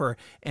wafer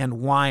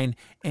and wine,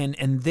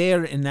 and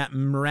there in that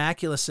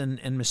miraculous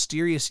and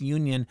mysterious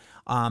union,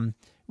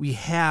 we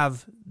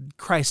have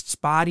Christ's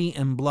body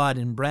and blood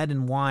and bread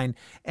and wine,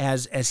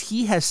 as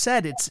he has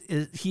said,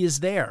 he is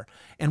there.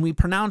 And we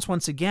pronounce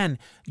once again,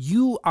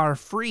 you are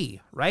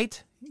free,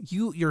 right?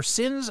 Your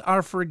sins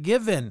are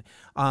forgiven.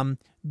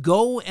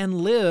 Go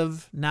and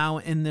live now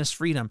in this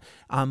freedom.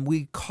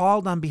 We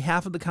called on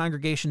behalf of the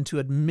congregation to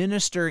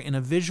administer in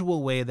a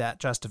visual way that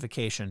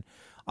justification,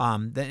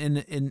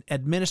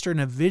 administer in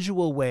a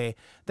visual way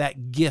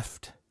that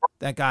gift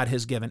that God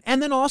has given,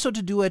 and then also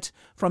to do it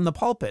from the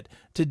pulpit,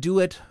 to do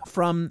it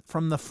from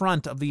the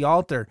front of the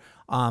altar,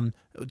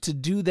 to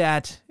do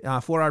that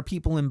for our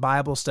people in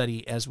Bible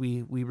study as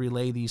we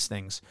relay these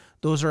things.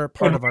 Those are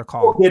part of our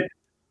call.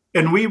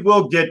 And we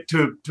will get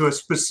to a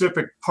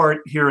specific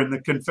part here in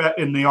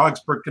the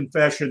Augsburg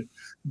Confession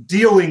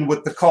dealing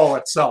with the call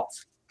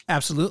itself.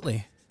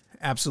 Absolutely.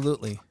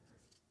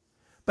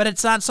 But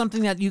it's not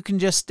something that you can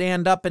just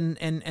stand up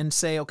and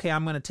say, okay,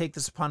 I'm going to take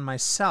this upon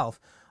myself.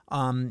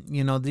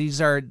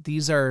 These are,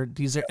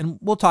 and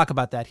we'll talk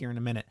about that here in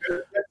a minute.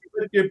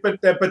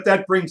 But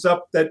that brings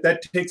up that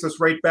takes us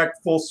right back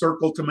full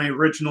circle to my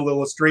original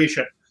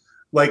illustration,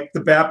 like the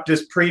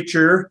Baptist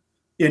preacher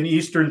in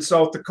eastern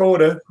South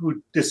Dakota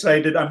who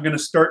decided, I'm going to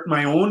start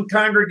my own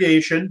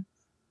congregation,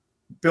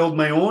 build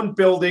my own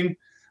building.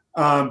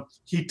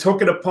 He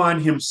took it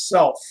upon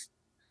himself,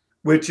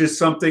 which is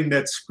something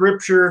that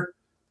Scripture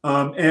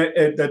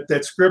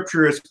that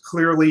Scripture is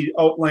clearly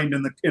outlined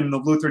in the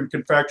Lutheran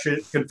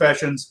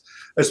confessions,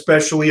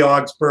 especially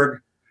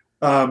Augsburg.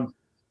 That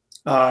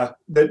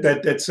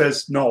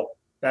says no.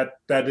 That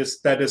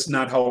is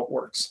not how it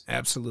works.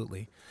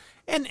 Absolutely.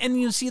 And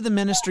you see the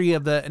ministry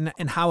of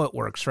and how it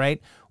works, right?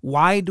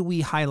 Why do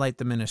we highlight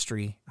the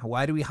ministry?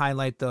 Why do we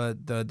highlight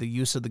the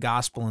use of the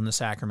gospel and the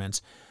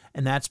sacraments?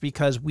 And that's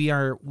because we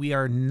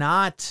are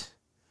not,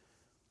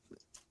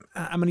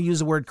 I'm going to use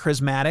the word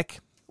charismatic.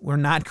 We're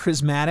not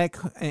charismatic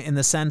in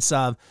the sense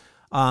of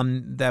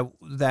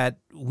that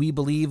we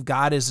believe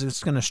God is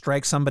just going to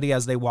strike somebody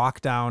as they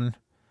walk down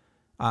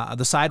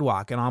the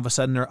sidewalk, and all of a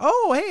sudden they're,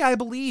 oh, hey, I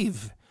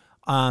believe.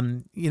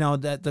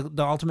 The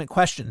ultimate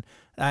question.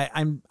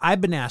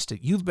 I've been asked it.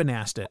 You've been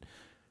asked it.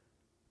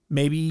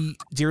 Maybe,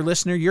 dear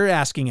listener, you're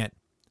asking it.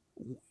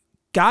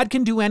 God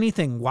can do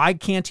anything. Why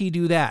can't he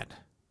do that?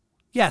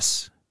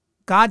 Yes,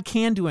 God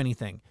can do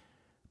anything.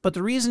 But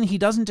the reason he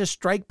doesn't just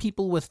strike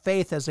people with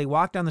faith as they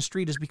walk down the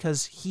street is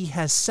because he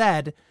has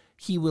said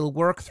he will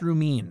work through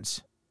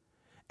means.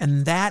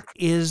 And that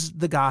is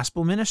the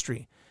gospel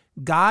ministry.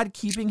 God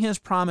keeping his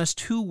promise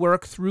to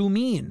work through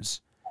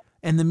means.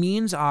 And the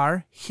means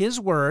are his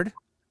word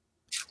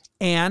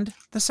and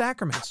the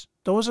sacraments.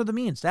 Those are the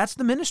means. That's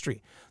the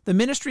ministry. The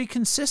ministry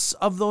consists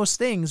of those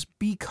things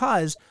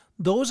because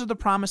those are the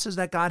promises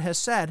that God has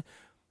said.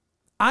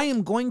 I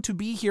am going to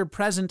be here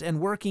present and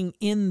working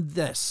in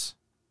this.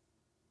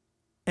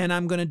 And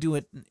I'm going to do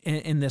it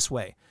in this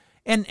way.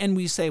 And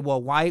we say,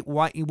 well, why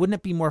wouldn't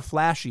it be more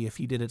flashy if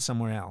he did it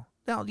somewhere else?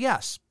 Well,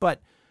 yes,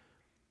 but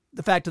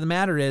the fact of the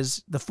matter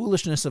is the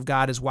foolishness of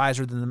God is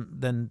wiser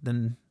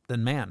than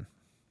man.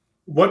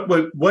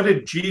 What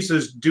did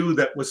Jesus do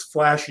that was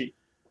flashy?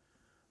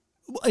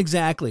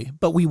 Exactly,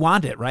 but we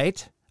want it,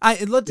 right?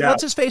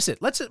 Let's just face it.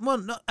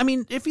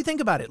 If you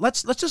think about it,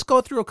 let's just go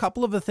through a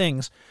couple of the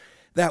things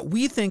that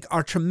we think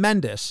are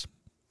tremendous,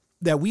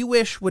 that we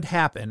wish would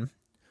happen,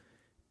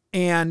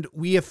 and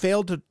we have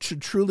failed to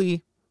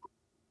truly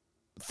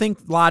think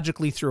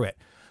logically through it.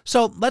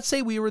 So let's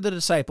say we were the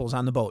disciples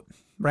on the boat.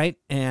 right?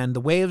 And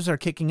the waves are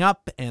kicking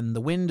up, and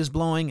the wind is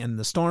blowing, and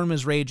the storm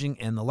is raging,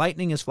 and the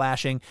lightning is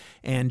flashing,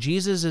 and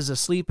Jesus is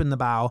asleep in the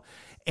bow.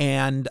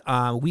 And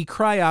we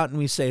cry out and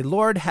we say,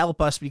 Lord,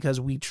 help us, because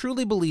we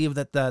truly believe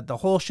that the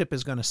whole ship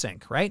is going to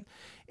sink, right?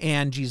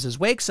 And Jesus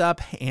wakes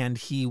up and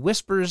he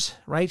whispers,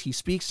 right? He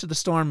speaks to the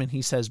storm and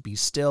he says, be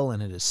still,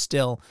 and it is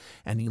still.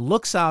 And he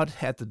looks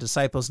out at the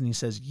disciples and he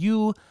says,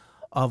 you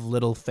of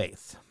little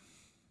faith.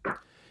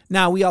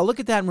 Now, we all look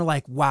at that and we're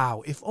like,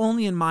 wow, if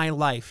only in my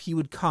life he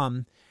would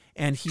come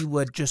and he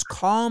would just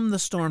calm the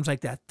storms like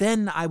that,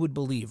 then I would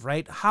believe,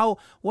 right?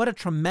 What a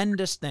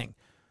tremendous thing.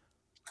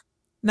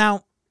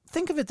 Now,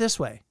 think of it this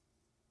way.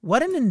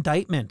 What an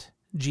indictment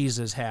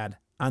Jesus had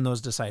on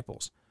those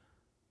disciples.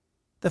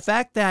 The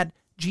fact that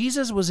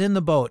Jesus was in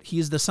the boat,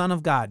 he's the Son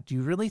of God. Do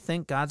you really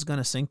think God's going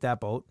to sink that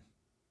boat?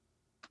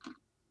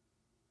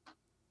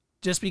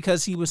 Just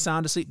because he was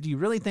sound asleep, do you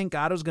really think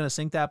God was going to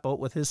sink that boat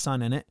with his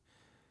son in it?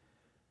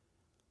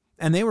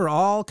 And they were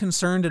all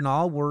concerned and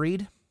all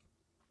worried.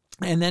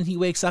 And then he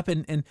wakes up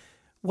and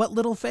what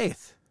little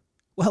faith?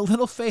 What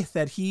little faith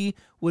that he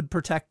would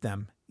protect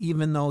them,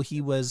 even though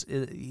he was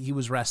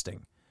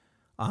resting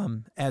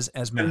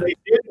as man.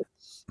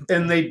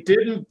 And they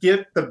didn't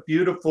get the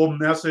beautiful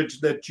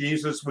message that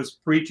Jesus was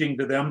preaching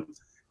to them.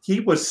 He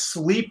was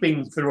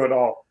sleeping through it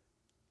all.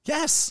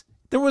 Yes,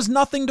 there was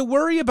nothing to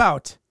worry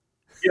about.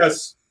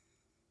 Yes.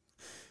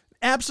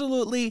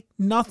 Absolutely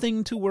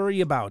nothing to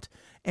worry about.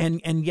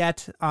 And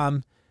yet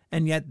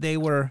they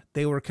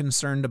were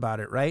concerned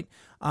about it, right?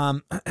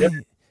 Yep.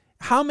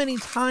 How many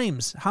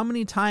times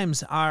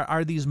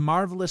are these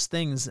marvelous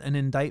things an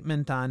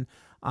indictment on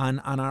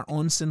our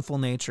own sinful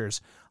natures?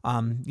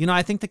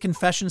 I think the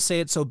confessions say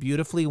it so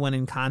beautifully when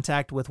in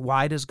contact with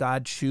why does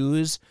God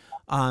choose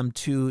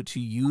to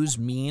use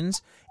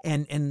means,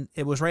 and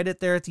it was right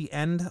there at the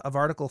end of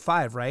Article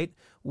 5, right,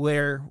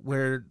 where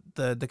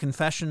the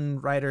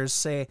confession writers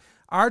say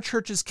our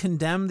churches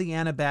condemn the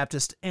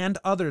Anabaptist and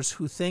others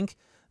who think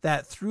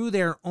that through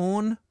their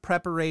own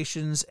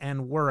preparations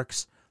and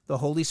works the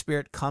Holy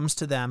Spirit comes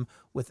to them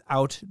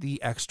without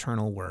the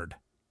external word.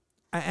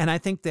 And I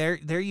think there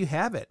you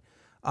have it.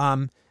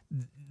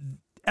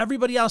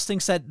 Everybody else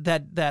thinks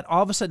that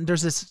all of a sudden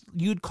there's this,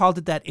 you'd called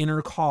it that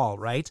inner call,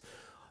 right?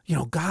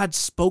 God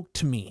spoke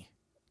to me.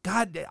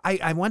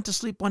 I went to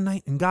sleep one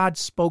night and God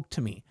spoke to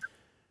me.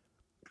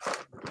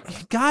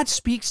 God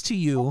speaks to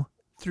you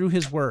through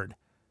his word,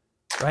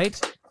 right?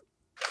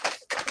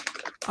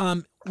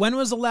 When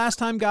was the last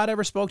time God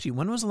ever spoke to you?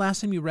 When was the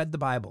last time you read the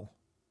Bible?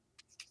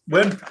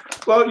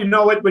 Well, you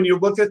know what? When you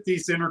look at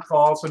these inner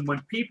calls, and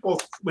when people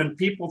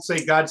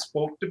say God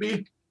spoke to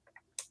me,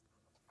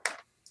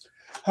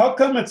 how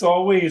come it's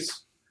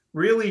always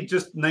really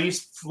just nice,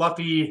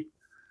 fluffy,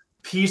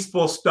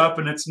 peaceful stuff,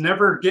 and it's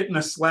never getting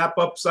a slap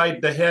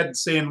upside the head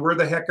saying, "Where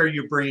the heck are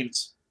your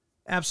brains?"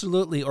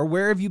 Absolutely. Or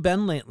where have you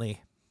been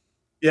lately?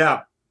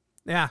 Yeah.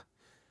 Yeah.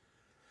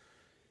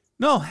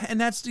 No, and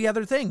that's the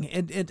other thing.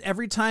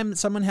 Every time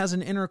someone has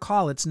an inner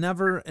call, it's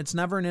never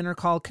an inner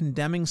call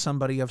condemning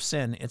somebody of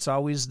sin. It's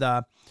always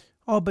the,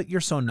 oh, but you're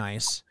so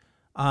nice.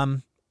 I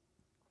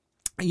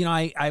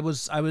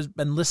was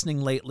been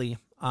listening lately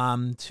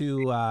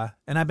to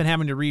and I've been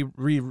having to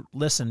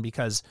re-listen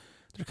because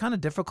they're kind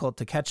of difficult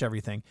to catch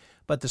everything.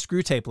 But the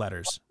Screw Tape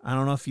Letters, I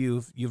don't know if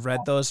you've read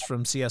those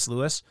from C.S.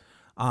 Lewis.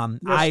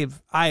 Yes.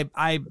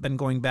 I've been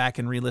going back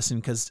and re-listening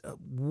because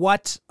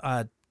what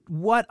a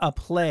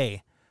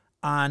play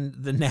on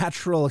the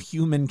natural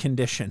human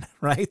condition,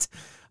 right?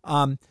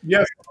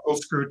 Yes,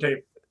 Screw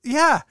Tape.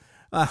 Yeah,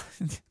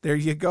 there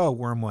you go,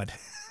 Wormwood.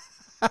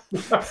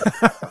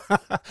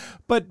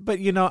 but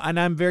and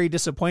I'm very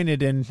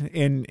disappointed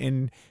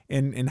in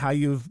how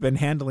you've been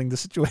handling the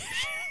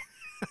situation.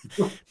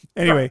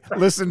 Anyway,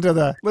 listen to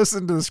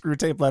the Screw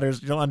Tape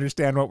Letters. You'll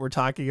understand what we're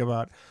talking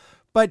about.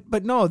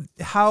 But no,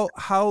 how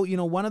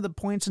one of the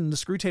points in the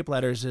Screw Tape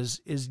Letters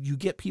is you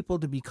get people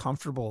to be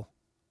comfortable,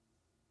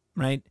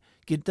 right?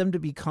 Get them to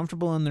be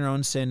comfortable in their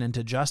own sin and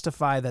to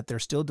justify that they're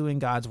still doing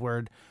God's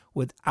word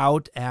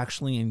without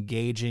actually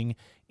engaging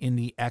in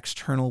the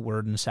external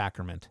word and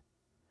sacrament.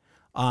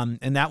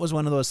 And that was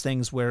one of those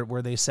things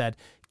where they said,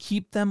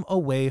 keep them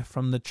away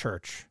from the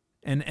church.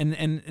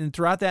 And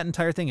throughout that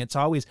entire thing, it's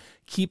always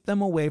keep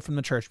them away from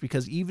the church,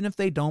 because even if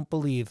they don't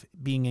believe,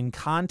 being in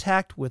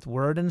contact with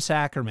word and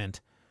sacrament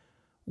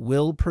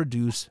will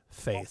produce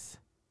faith.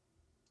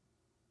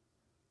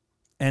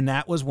 And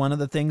that was one of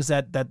the things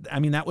that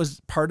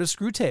was part of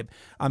Screw Tape.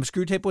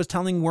 Screw Tape was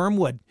telling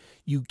Wormwood,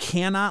 you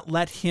cannot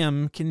let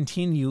him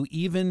continue,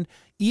 even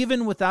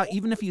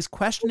if he's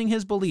questioning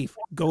his belief,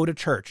 go to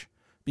church.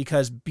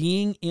 Because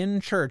being in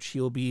church,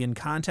 he'll be in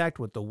contact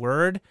with the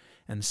word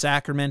and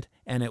sacrament,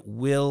 and it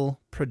will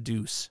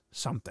produce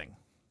something.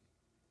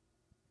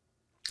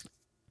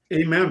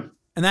 Amen.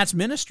 And that's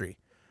ministry.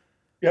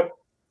 Yep.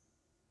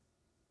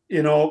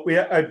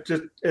 I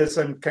just, as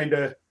I'm kind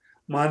of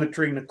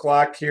monitoring the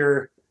clock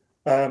here,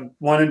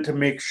 wanted to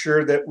make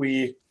sure that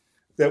we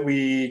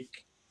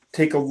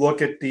take a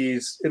look at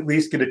these, at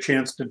least get a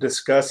chance to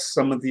discuss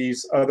some of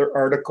these other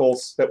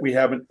articles that we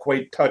haven't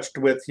quite touched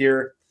with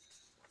here.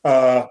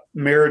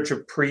 Marriage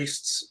of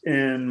priests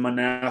in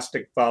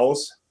monastic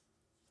vows.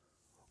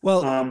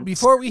 Well,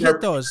 before we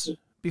hit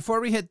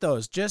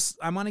those, just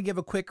I want to give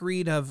a quick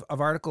read of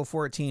Article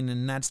 14,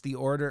 and that's the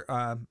order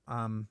of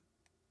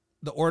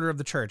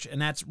the church,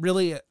 and that's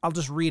really, I'll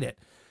just read it,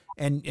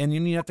 and you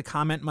don't have to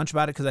comment much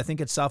about it because I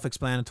think it's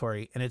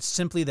self-explanatory, and it's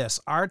simply this: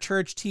 our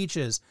church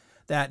teaches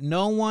that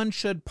no one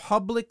should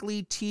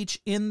publicly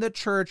teach in the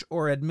church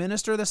or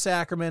administer the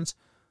sacraments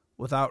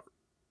without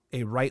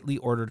a rightly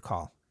ordered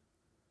call.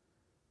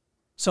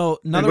 So,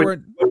 in other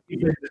words,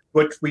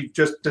 which we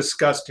just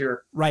discussed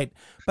here, right?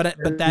 But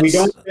that's, we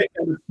don't.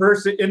 The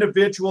person,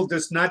 individual,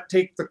 does not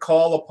take the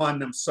call upon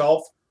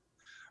themselves.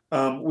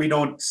 We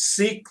don't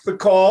seek the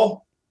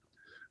call.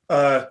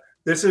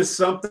 This is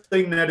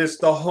something that is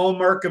the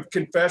hallmark of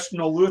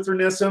confessional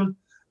Lutheranism.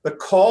 The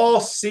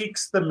call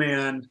seeks the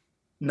man,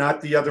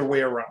 not the other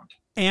way around.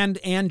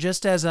 And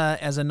just as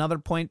another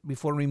point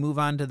before we move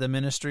on to the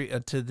ministry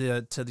to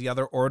the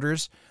other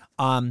orders,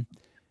 I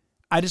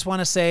just want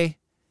to say,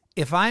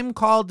 if I'm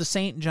called to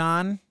St.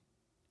 John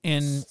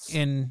in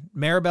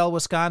Maribel,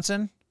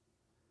 Wisconsin,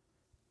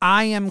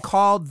 I am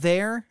called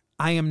there.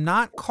 I am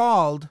not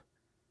called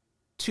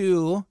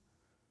to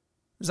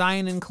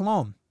Zion and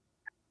Cologne.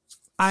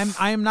 I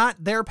am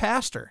not their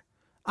pastor.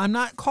 I'm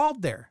not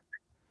called there.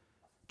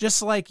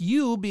 Just like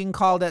you being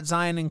called at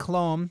Zion and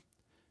Cologne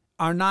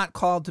are not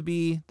called to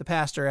be the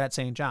pastor at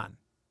St. John.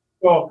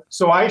 Well,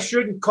 so I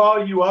shouldn't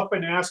call you up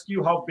and ask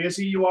you how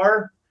busy you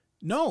are?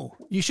 No,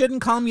 you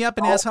shouldn't call me up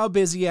and ask how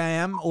busy I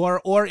am,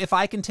 or if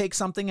I can take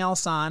something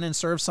else on and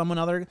serve some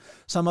other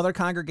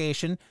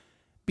congregation,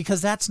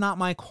 because that's not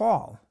my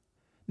call.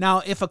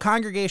 Now, if a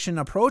congregation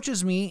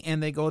approaches me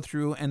and they go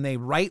through and they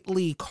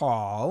rightly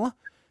call,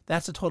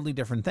 that's a totally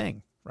different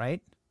thing,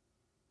 right?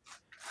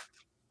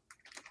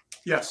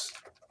 Yes.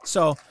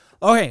 So,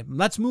 okay,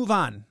 let's move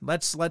on.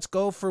 Let's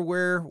go for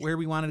where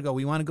we want to go.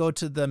 We want to go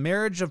to the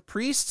marriage of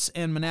priests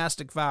and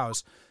monastic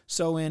vows.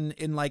 So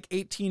in like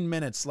 18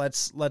 minutes,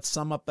 let's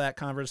sum up that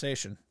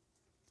conversation.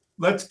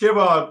 Let's give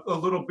a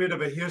little bit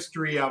of a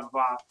history of.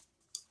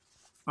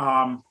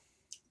 You're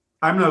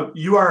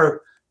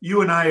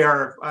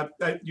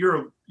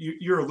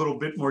a little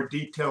bit more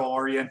detail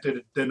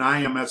oriented than I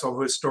am as a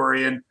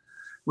historian.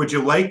 Would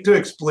you like to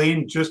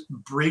explain just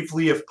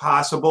briefly, if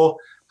possible,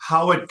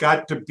 how it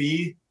got to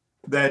be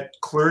that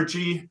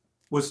clergy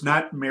was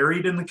not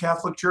married in the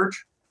Catholic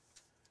Church?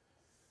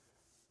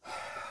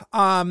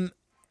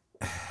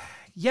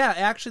 Yeah,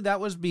 actually, that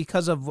was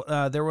because of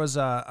there was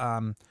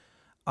a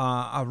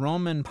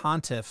Roman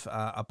pontiff,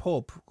 a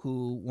pope,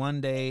 who one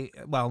day,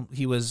 well,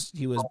 he was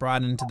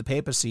brought into the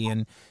papacy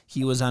and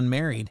he was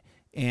unmarried,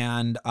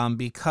 and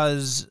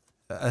because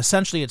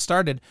essentially it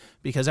started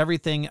because every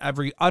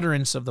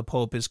utterance of the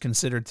pope is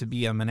considered to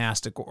be a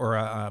monastic or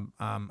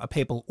a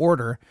papal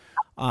order.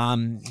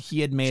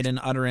 He had made an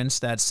utterance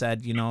that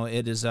said,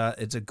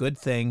 it's a good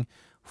thing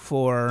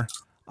for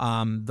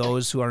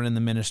those who are in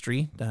the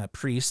ministry,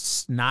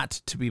 priests, not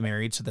to be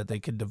married, so that they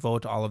could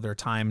devote all of their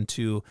time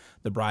to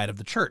the bride of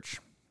the church,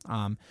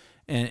 and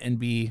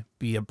be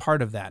a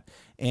part of that.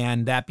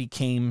 And that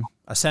became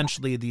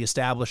essentially the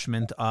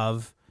establishment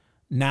of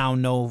now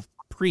no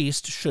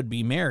priest should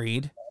be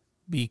married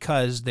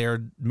because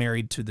they're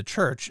married to the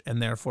church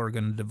and therefore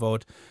going to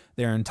devote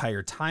their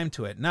entire time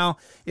to it. Now,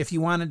 if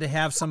you wanted to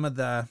have some of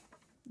the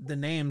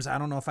names, I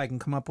don't know if I can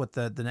come up with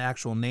the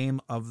actual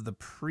name of the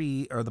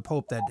the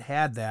pope that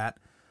had that.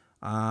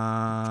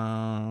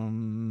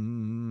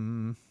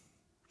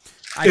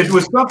 It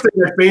was something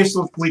that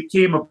basically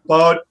came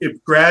about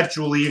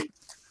gradually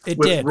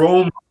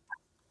Rome,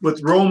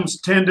 with Rome's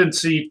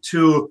tendency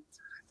to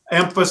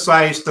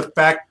emphasize the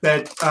fact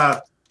that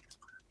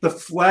the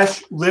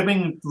flesh,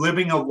 living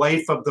a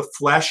life of the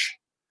flesh,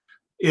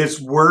 is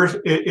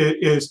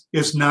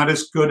not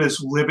as good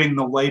as living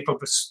the life of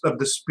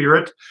the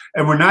spirit.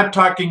 And we're not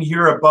talking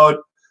here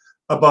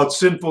about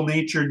sinful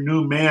nature,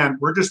 new man.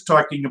 We're just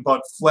talking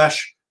about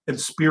flesh and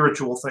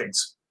spiritual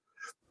things.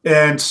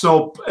 And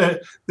so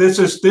this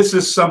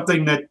is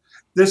something that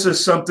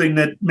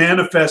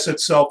manifests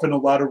itself in a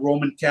lot of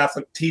Roman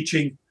Catholic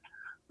teaching,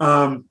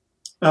 the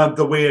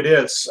way it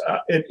is.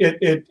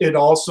 It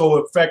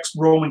also affects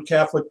Roman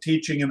Catholic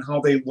teaching and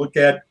how they look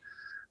at.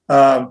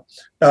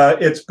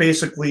 It's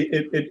basically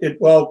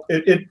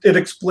it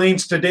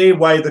explains today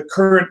why the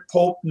current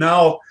pope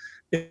now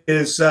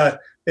is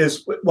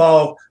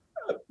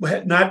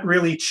not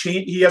really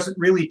changed. He hasn't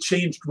really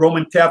changed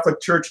Roman Catholic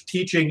Church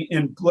teaching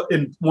in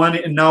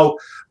now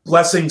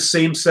blessing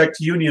same-sex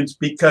unions,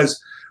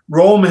 because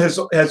Rome has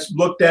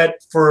looked at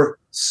for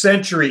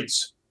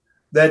centuries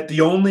that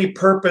the only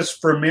purpose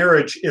for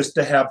marriage is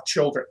to have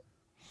children.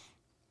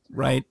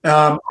 Right.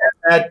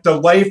 That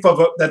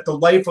the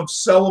life of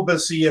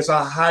celibacy is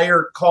a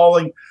higher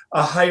calling,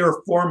 a higher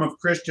form of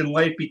Christian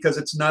life, because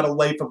it's not a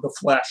life of the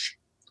flesh.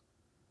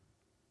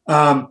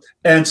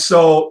 And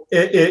so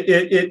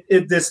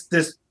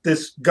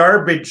this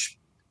garbage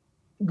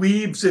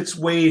weaves its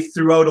way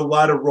throughout a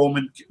lot of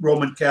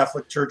Roman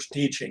Catholic Church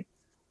teaching.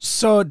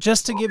 So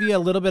just to give you a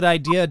little bit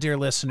idea, dear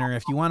listener,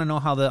 if you want to know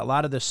how a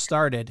lot of this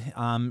started,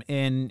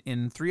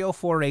 in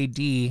 304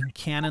 A.D.,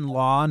 Canon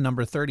Law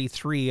number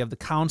 33 of the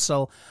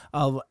Council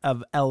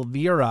of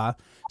Elvira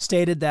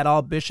stated that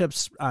all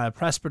bishops,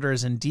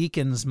 presbyters, and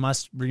deacons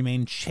must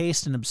remain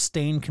chaste and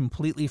abstain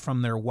completely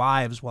from their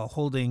wives while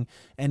holding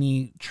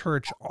any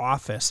church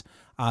office,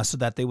 so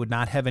that they would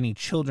not have any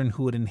children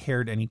who would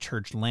inherit any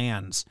church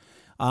lands.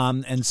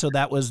 And so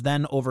that was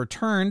then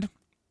overturned.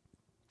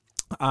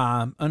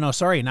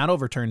 Not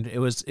overturned. It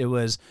was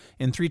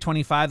in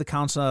 325, the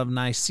Council of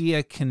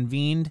Nicaea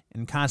convened,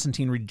 and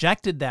Constantine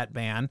rejected that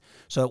ban,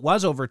 so it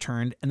was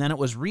overturned, and then it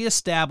was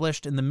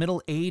reestablished in the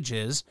Middle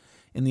Ages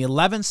in the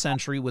 11th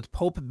century with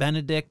Pope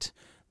Benedict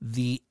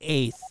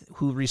VIII,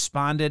 who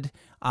responded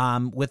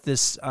with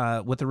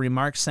the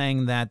remark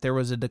saying that there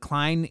was a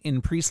decline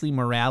in priestly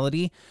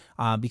morality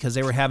because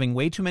they were having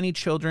way too many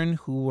children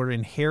who were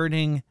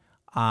inheriting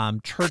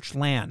church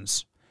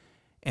lands,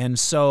 and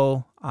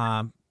so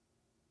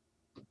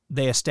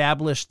they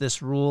established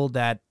this rule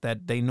that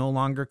they no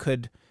longer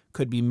could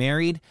be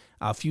married.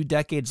 A few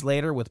decades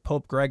later, with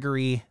Pope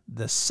Gregory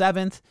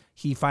VII,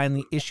 he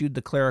finally issued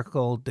the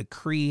clerical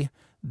decree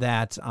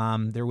that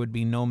there would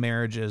be no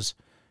marriages,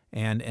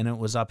 and it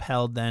was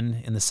upheld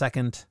then in the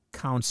Second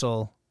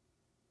Council,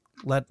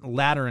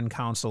 Lateran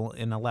Council,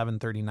 in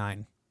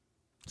 1139.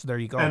 So there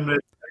you go. And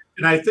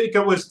I think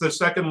it was the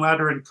Second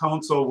Lateran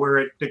Council where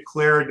it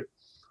declared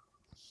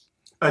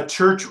a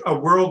church-wide,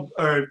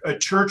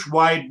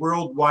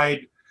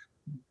 worldwide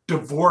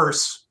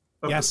divorce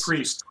of the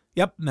priest.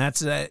 Yep,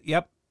 that's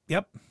yep.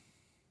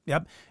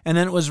 And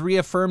then it was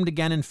reaffirmed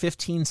again in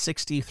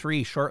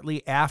 1563,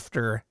 shortly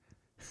after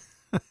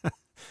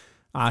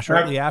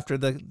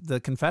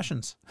the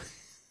Confessions.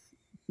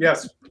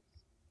 Yes.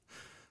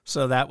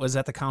 So that was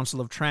at the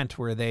Council of Trent,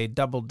 where they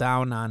doubled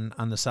down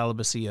on the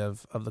celibacy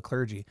of the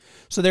clergy.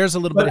 So there's a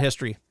little bit of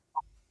history.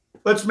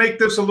 Let's make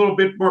this a little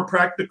bit more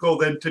practical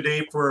than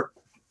today for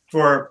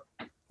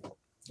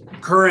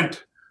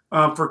current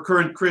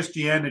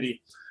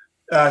Christianity.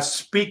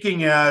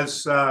 Speaking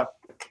as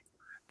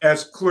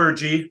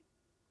clergy,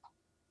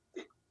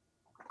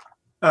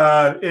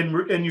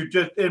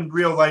 and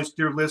realize,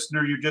 dear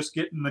listener, you're just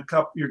getting the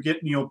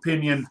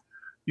opinion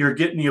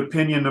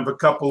of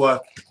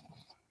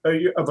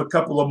a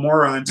couple of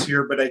morons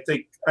here, but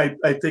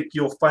I think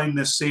you'll find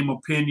this same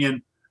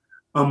opinion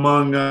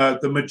among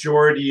the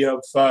majority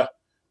of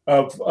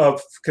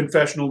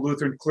confessional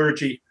Lutheran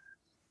clergy.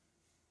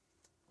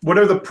 What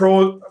are the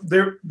pros?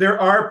 There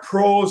are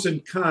pros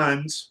and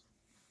cons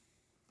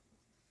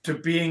to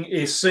being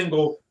a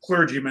single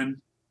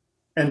clergyman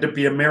and to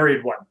be a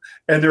married one,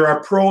 and there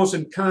are pros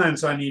and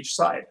cons on each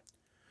side.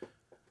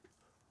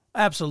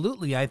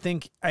 Absolutely, I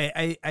think.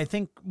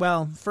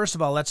 Well, first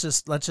of all, let's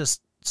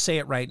just say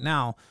it right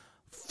now.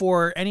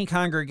 For any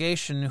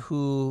congregation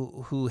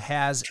who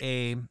has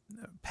a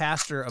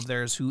pastor of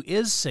theirs who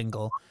is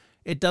single,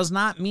 it does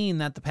not mean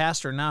that the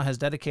pastor now has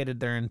dedicated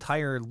their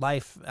entire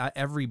life,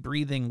 every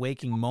breathing,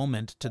 waking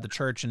moment, to the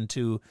church and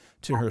to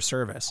her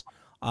service.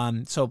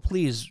 So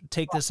please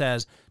take this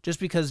as, just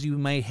because you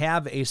may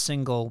have a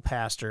single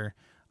pastor,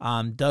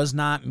 does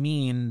not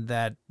mean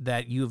that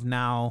you've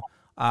now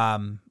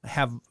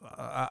have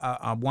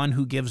a one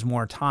who gives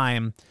more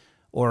time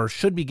or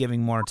should be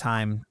giving more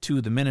time to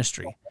the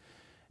ministry.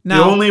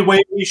 Now, the only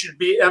way we should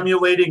be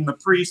emulating the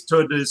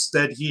priesthood is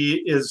that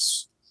he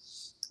is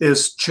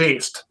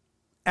chaste.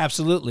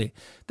 Absolutely,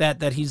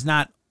 that he's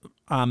not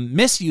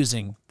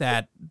misusing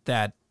that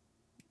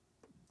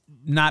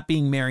not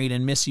being married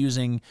and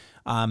misusing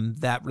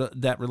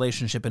that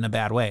relationship in a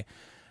bad way.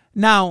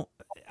 Now,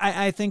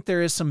 I think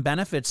there is some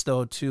benefits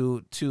though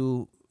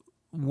to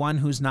one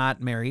who's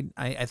not married.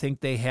 I think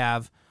they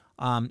have,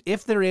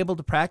 if they're able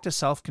to practice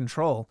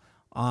self-control.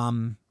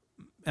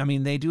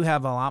 They do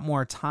have a lot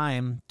more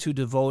time to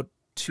devote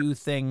to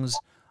things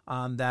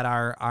that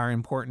are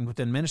important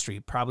within ministry.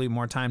 Probably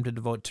more time to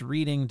devote to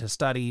reading, to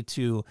study,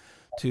 to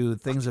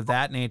things of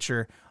that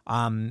nature,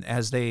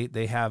 as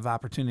they have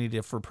opportunity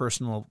for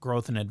personal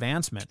growth and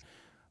advancement.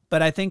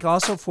 But I think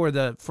also for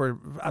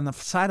on the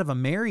side of a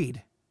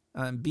married,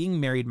 being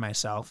married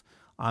myself,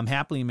 I'm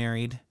happily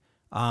married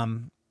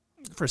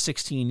for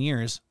 16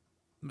 years,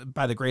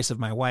 by the grace of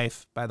my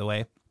wife, by the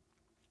way.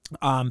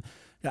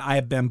 I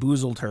have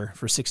bamboozled her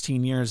for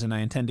 16 years, and I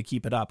intend to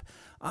keep it up,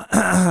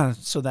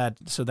 so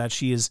that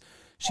she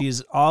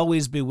is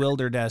always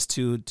bewildered as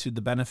to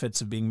the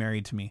benefits of being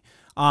married to me.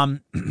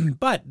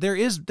 But there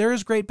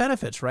is great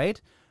benefits,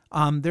 right?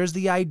 There's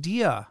the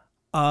idea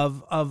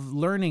of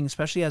learning,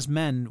 especially as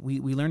men, we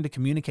learn to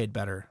communicate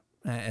better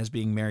as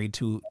being married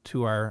to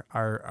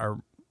our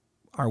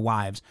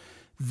wives.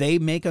 they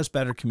make us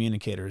better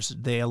communicators.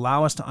 They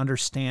allow us to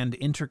understand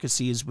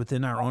intricacies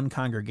within our own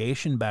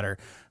congregation better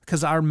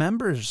because our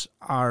members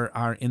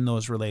are in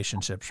those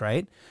relationships,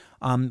 right?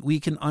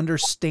 We can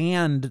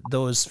understand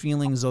those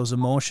feelings, those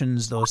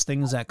emotions, those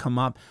things that come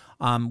up.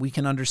 We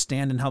can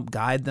understand and help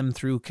guide them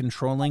through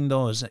controlling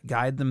those,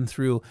 guide them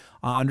through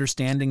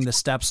understanding the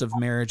steps of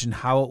marriage and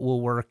how it will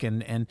work,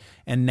 and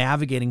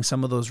navigating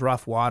some of those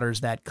rough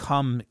waters that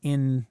come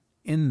in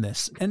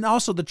this, and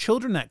also the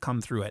children that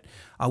come through it.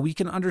 We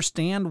can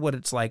understand what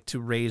it's like to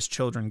raise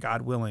children,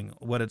 God willing,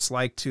 what it's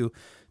like to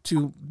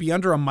be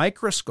under a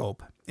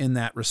microscope in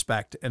that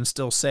respect and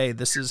still say,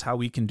 this is how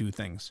we can do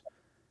things.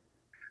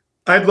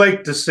 I'd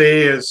like to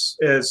say as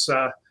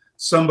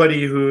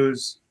somebody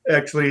who's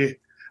actually,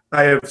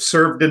 I have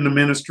served in the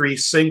ministry,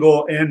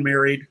 single and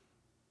married,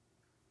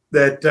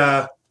 that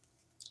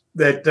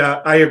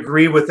I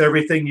agree with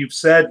everything you've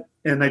said.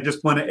 And I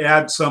just want to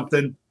add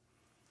something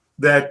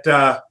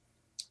that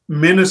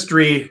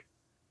ministry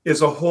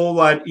is a whole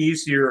lot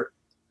easier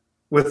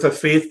with a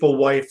faithful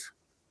wife.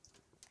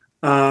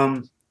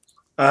 Just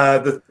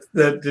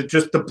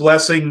the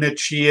blessing that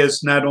she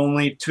is, not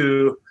only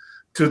to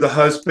the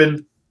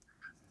husband,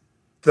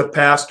 the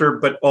pastor,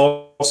 but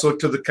also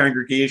to the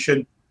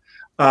congregation.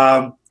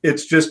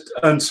 It's just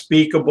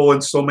unspeakable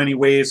in so many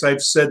ways.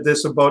 I've said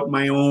this about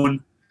my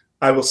own.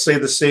 I will say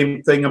the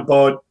same thing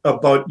about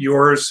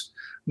yours.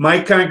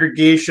 My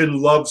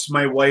congregation loves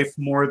my wife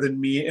more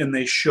than me, and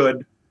they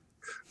should.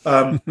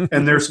 And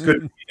there's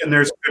good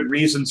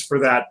reasons for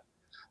that.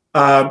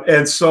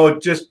 And so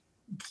just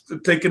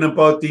thinking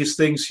about these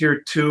things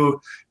here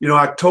too,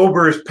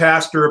 October is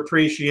Pastor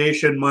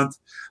Appreciation Month.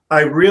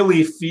 I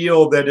really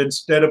feel that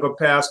instead of a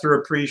Pastor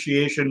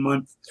Appreciation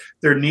Month,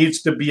 there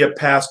needs to be a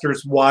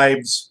Pastor's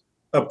Wives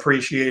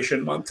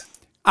Appreciation Month.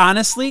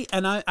 Honestly,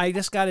 and I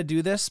just got to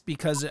do this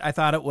because I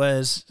thought it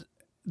was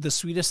the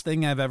sweetest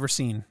thing I've ever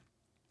seen.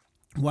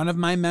 One of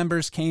my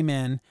members came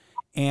in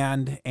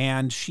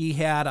and she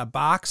had a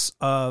box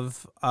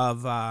of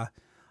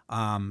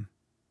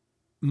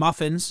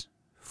muffins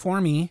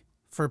for me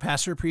for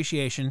Pastor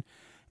Appreciation,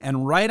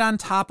 and right on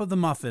top of the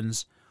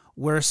muffins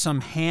were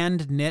some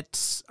hand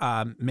knit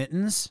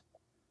mittens,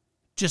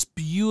 just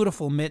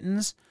beautiful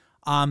mittens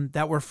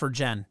that were for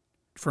Jen,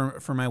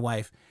 for my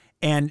wife,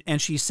 and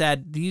she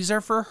said these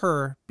are for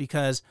her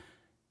because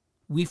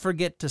we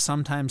forget to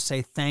sometimes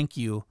say thank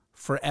you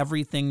for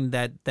everything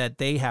that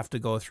they have to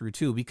go through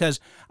too. Because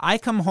I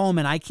come home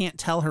and I can't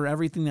tell her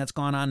everything that's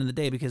gone on in the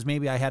day because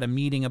maybe I had a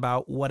meeting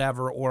about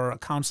whatever or a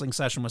counseling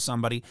session with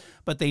somebody,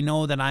 but they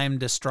know that I am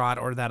distraught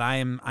or that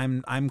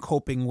I'm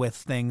coping with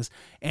things.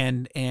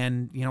 And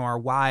our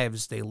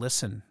wives, they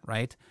listen,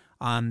 right?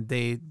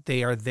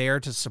 They are there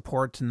to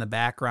support in the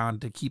background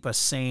to keep us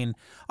sane.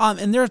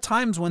 And there are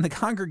times when the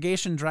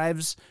congregation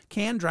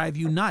can drive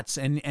you nuts,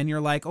 and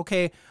you're like,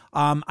 okay,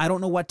 I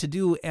don't know what to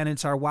do. And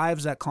it's our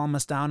wives that calm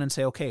us down and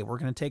say, okay, we're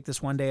going to take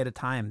this one day at a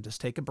time. Just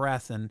take a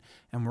breath, and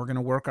we're going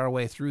to work our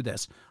way through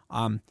this.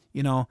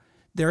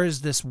 There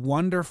is this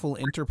wonderful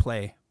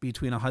interplay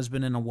between a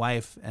husband and a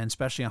wife, and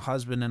especially a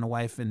husband and a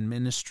wife in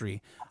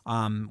ministry,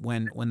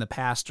 when the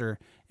pastor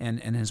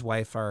and his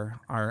wife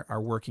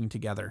are working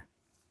together.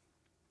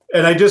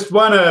 And I just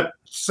want to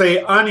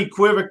say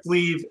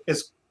unequivocally,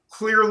 as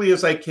clearly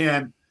as I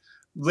can,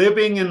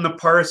 living in the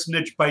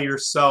parsonage by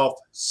yourself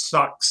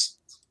sucks.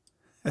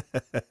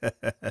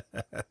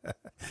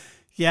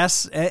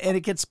 Yes, and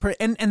it gets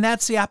and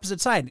that's the opposite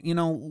side.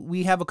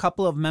 We have a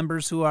couple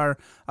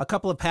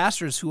of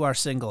pastors who are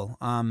single.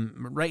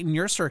 Right in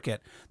your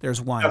circuit, there's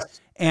one,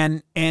 yes.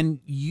 And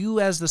you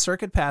as the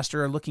circuit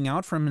pastor are looking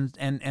out for him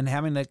and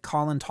having to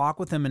call and talk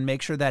with him and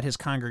make sure that his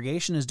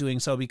congregation is doing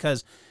so,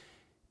 because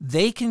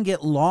they can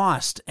get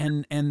lost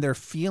and their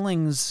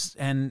feelings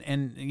and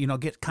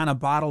get kind of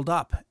bottled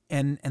up,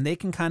 and they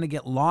can kind of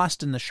get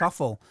lost in the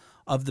shuffle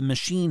of the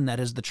machine that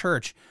is the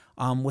church,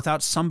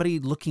 without somebody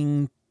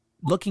looking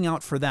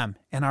out for them.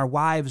 And our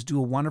wives do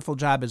a wonderful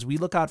job. As we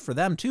look out for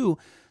them too,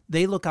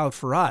 they look out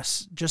for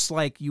us, just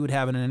like you would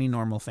have in any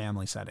normal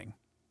family setting.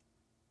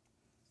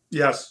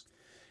 Yes.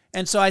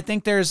 And so I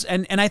think there's,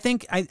 and I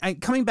think I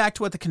coming back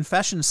to what the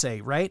confessions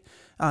say, right?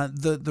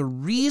 The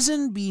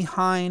reason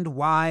behind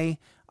why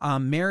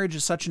marriage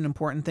is such an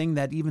important thing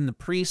that even the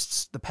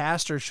priests, the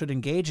pastors should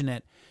engage in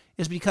it,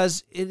 is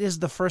because it is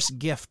the first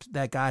gift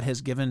that God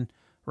has given,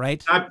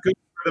 right? Not good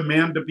for the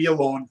man to be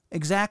alone.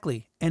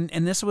 Exactly. And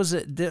it was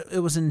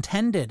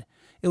intended.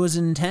 It was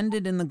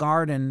intended in the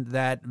garden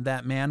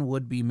that man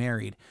would be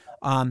married.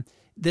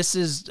 This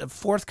is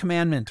fourth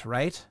commandment,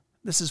 right?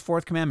 This is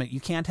fourth commandment. You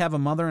can't have a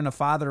mother and a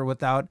father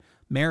without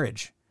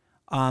marriage.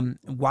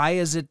 Why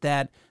is it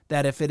that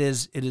if it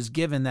is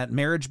given that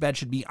marriage bed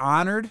should be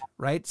honored,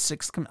 right?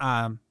 Sixth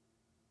commandment,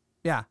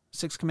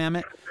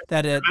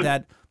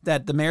 that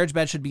the marriage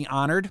bed should be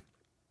honored.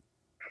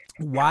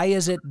 Why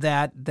is it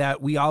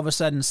that we all of a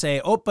sudden say,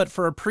 oh, but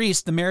for a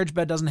priest, the marriage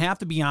bed doesn't have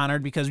to be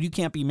honored because you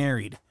can't be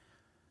married?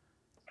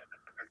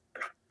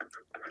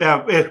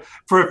 Yeah,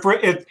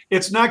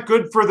 it's not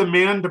good for the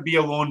man to be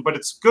alone, but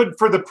it's good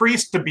for the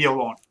priest to be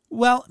alone.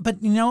 Well, but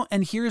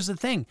and here's the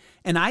thing.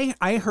 And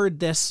I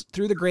heard this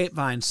through the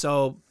grapevine.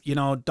 So,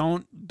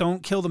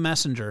 don't kill the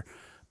messenger.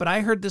 But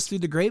I heard this through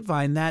the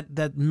grapevine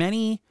that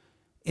many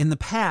in the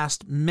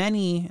past,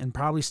 and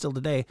probably still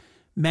today,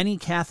 many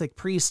Catholic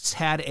priests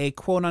had a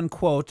quote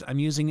unquote, I'm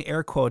using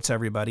air quotes,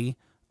 everybody,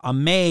 a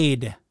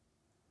maid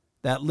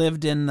that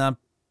lived in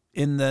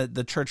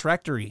the church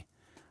rectory,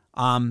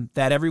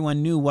 that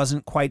everyone knew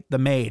wasn't quite the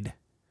maid.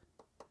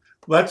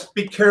 Let's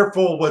be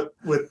careful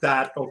with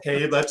that,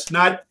 okay? Let's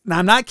not. Now,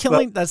 I'm not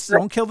killing.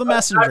 Don't kill the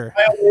messenger.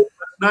 Let's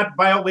not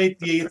violate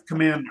the 8th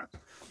commandment.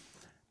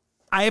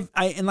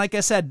 And like I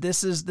said,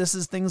 this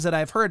is things that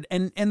I've heard,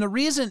 and the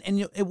reason, and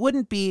it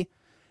wouldn't be,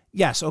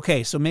 yes,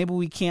 okay, so maybe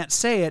we can't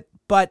say it,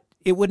 but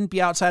it wouldn't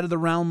be outside of the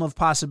realm of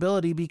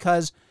possibility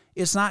because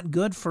it's not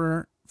good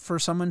for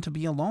someone to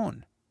be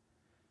alone.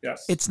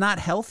 Yes, it's not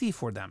healthy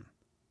for them.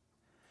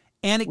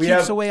 And it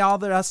keeps away all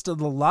the rest of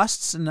the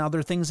lusts and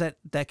other things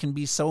that can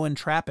be so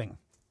entrapping.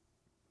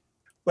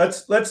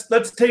 Let's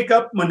take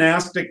up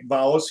monastic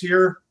vows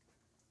here,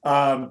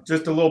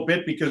 just a little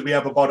bit, because we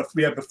have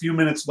a few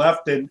minutes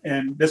left,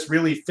 and this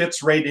really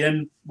fits right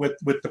in with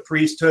the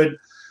priesthood.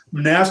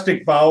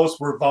 Monastic vows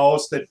were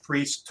vows that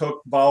priests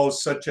took,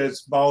 vows such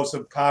as vows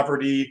of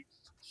poverty.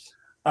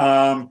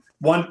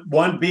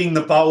 One being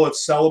the vow of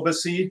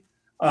celibacy.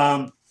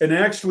 And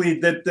actually,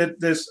 that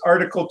this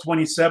Article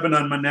 27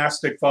 on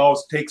monastic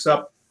vows takes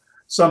up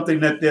something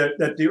that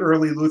the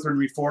early Lutheran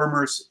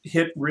reformers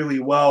hit really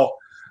well,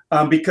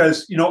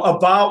 because a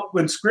vow,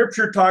 when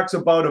Scripture talks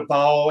about a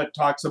vow, it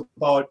talks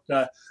about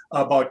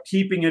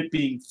keeping it,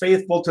 being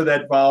faithful to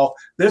that vow.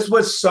 This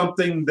was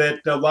something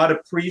that a lot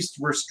of priests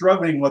were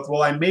struggling with.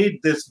 Well, I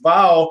made this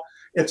vow;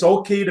 it's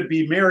okay to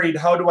be married.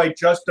 How do I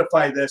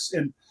justify this?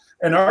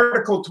 And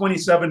Article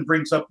 27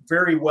 brings up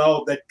very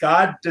well that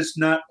God does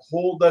not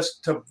hold us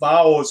to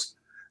vows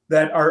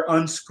that are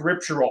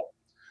unscriptural.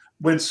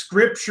 When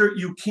Scripture,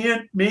 you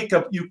can't make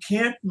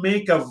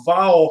a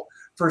vow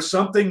for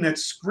something that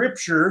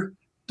Scripture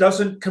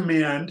doesn't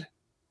command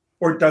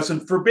or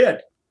doesn't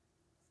forbid.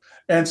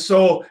 And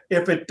so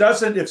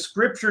if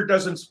Scripture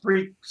doesn't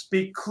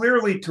speak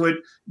clearly to it,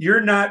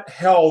 you're not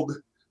held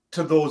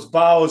to those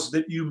vows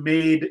that you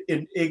made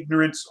in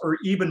ignorance or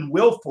even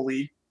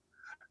willfully,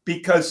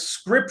 because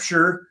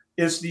Scripture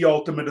is the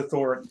ultimate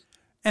authority.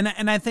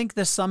 And I think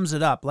this sums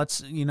it up.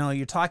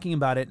 You're talking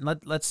about it, and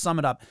let's sum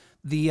it up.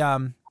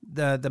 The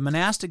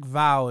monastic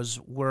vows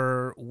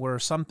were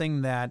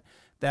something that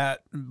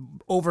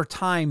over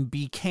time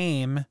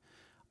became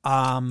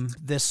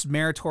this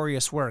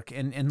meritorious work.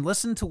 And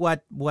listen to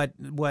what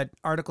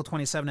Article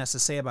 27 has to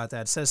say about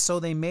that. It says, so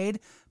they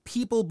made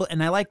people,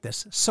 and I like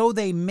this, so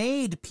they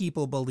made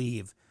people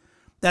believe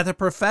that the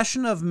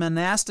profession of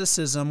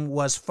monasticism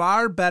was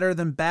far better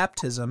than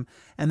baptism,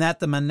 and that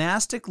the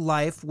monastic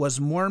life was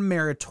more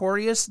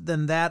meritorious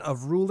than that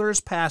of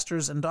rulers,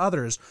 pastors, and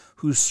others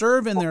who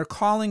serve in their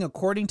calling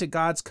according to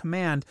God's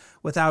command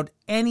without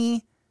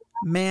any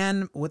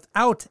man-made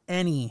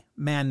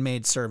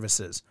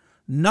services.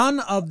 None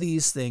of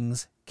these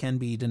things can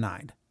be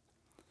denied.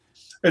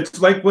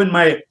 It's like when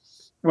I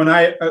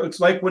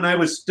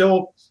was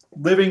still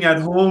living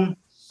at home,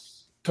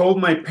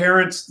 told my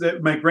parents,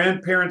 that my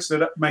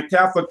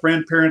Catholic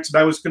grandparents, that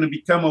I was going to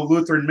become a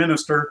Lutheran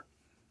minister.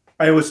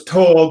 I was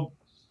told,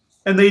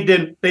 and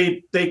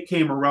they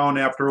came around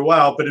after a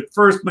while, but at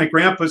first my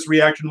grandpa's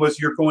reaction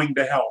was, "You're going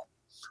to hell."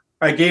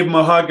 I gave him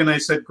a hug and I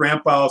said,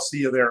 "Grandpa, I'll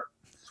see you there."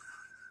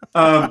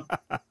 A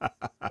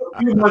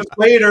few months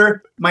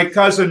later, my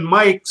cousin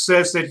Mike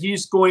says that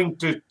he's going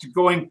to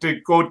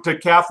go to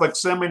Catholic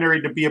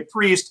seminary to be a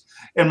priest,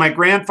 and my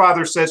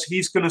grandfather says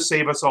he's going to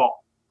save us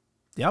all.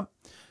 Yep.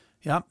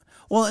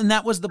 Well, and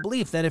that was the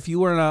belief that if you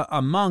were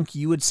a monk,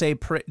 you would say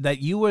that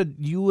you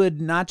would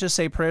not just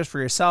say prayers for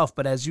yourself,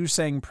 but as you were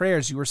saying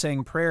prayers, you were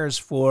saying prayers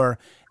for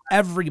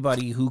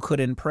everybody who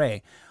couldn't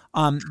pray.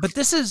 But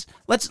this is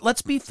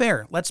let's be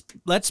fair.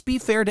 Let's be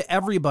fair to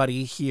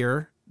everybody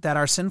here, that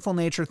our sinful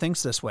nature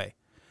thinks this way.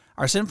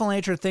 Our sinful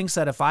nature thinks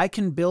that if I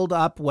can build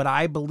up what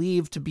I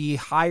believe to be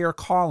higher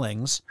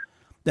callings,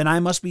 then I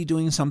must be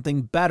doing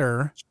something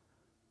better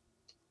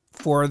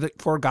for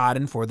God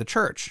and for the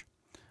church.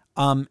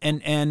 And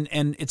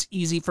it's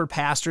easy for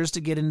pastors to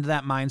get into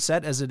that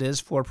mindset as it is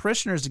for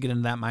parishioners to get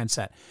into that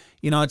mindset.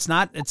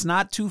 It's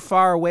not too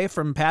far away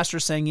from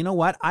pastors saying, you know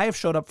what, I have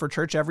showed up for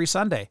church every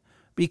Sunday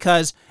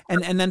because,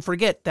 and then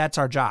forget that's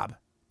our job.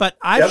 But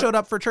I've showed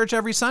up for church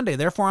every Sunday.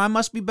 Therefore, I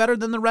must be better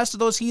than the rest of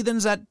those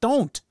heathens that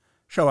don't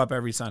show up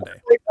every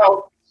Sunday.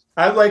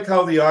 I like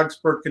how the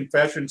Augsburg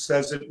Confession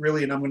says it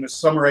really, and I'm going to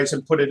summarize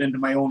and put it into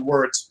my own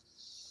words,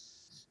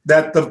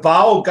 that the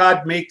vow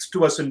God makes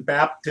to us in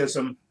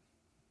baptism,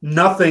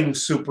 nothing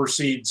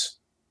supersedes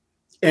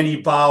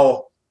any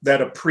vow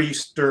that a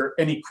priest or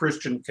any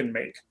Christian can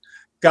make.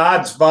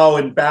 God's vow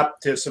in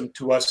baptism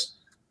to us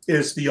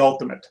is the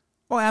ultimate.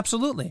 Oh,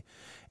 absolutely.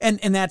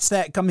 And that's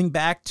that coming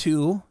back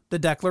to the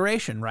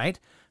declaration, right?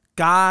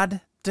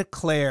 God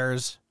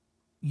declares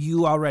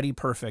you already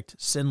perfect,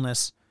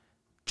 sinless,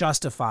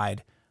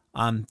 justified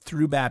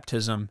through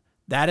baptism,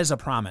 That is a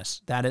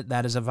promise.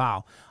 That is a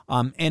vow.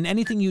 And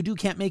anything you do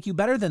can't make you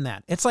better than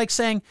that. It's like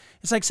saying,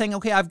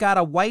 okay, I got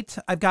a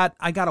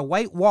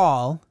white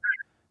wall,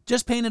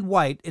 just painted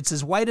white. It's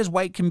as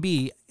white can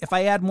be. If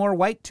I add more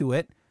white to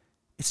it,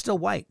 it's still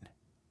white.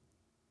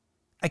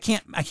 I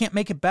can't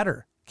make it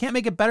better. Can't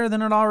make it better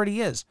than it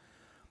already is.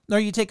 Or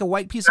you take a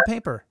white piece of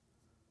paper.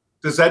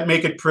 Does that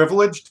make it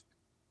privileged?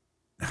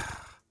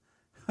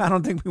 I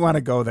don't think we want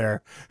to go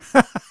there.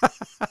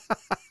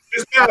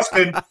 Just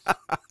asking.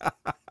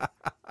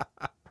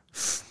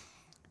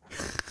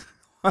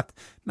 What?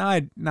 Now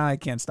I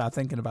can't stop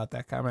thinking about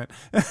that comment.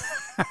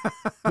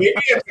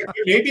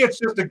 Maybe it's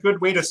just a good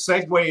way to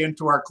segue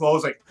into our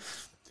closing.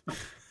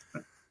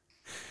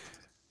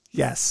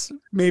 Yes,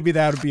 maybe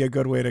that would be a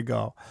good way to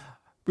go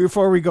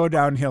before we go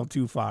downhill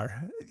too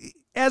far.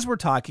 As we're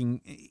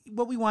talking,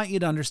 what we want you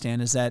to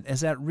understand is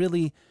that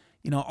really,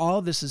 all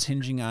of this is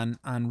hinging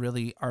on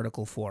really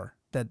Article 4,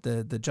 that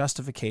the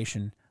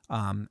justification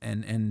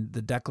and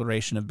the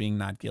declaration of being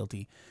not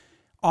guilty.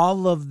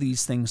 All of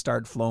these things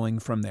start flowing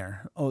from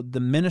there. Oh, the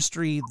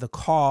ministry, the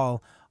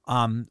call.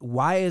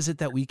 Why is it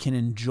that we can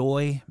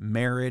enjoy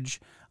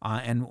marriage?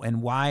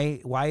 And why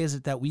is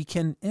it that we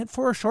can,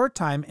 for a short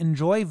time,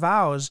 enjoy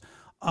vows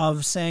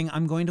of saying,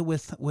 I'm going to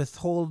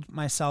withhold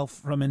myself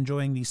from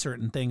enjoying these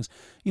certain things?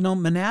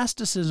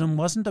 Monasticism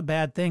wasn't a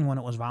bad thing when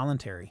it was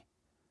voluntary.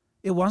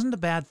 It wasn't a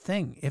bad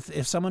thing.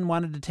 If someone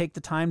wanted to take the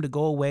time to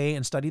go away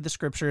and study the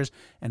scriptures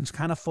and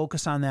kind of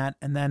focus on that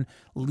and then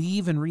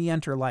leave and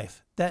re-enter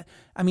life.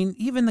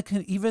 Even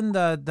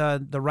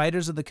the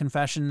writers of the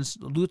Confessions,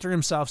 Luther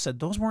himself said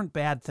those weren't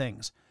bad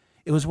things.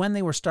 It was when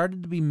they were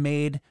started to be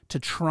made to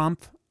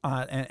trump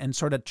and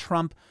sort of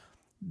trump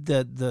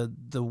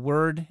the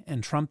word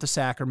and trump the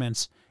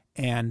sacraments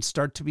and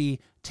start to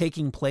be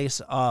taking place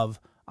of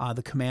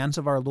the commands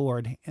of our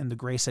Lord and the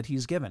grace that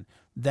he's given.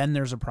 Then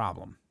there's a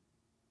problem.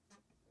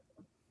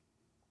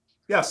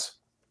 Yes.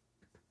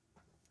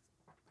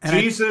 And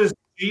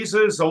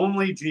Jesus,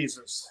 only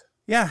Jesus.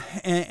 Yeah,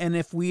 and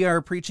if we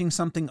are preaching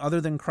something other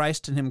than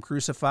Christ and him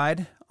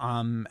crucified,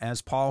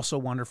 as Paul so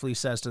wonderfully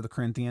says to the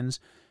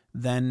Corinthians,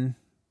 then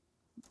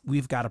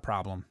we've got a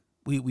problem.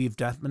 We've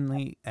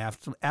definitely,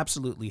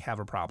 absolutely have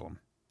a problem.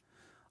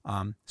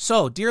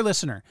 So, dear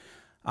listener,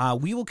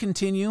 we will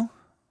continue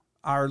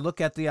our look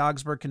at the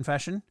Augsburg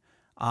Confession,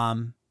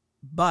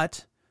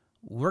 but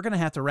we're going to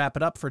have to wrap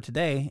it up for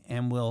today,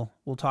 and we'll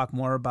talk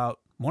more about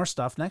more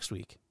stuff next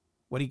week.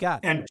 What do you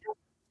got?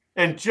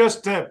 And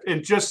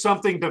just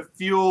something to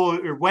fuel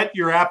or whet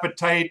your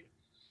appetite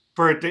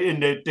for it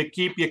to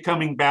keep you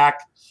coming back.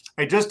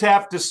 I just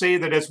have to say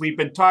that as we've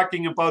been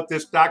talking about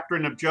this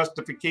doctrine of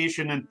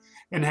justification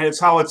and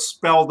how it's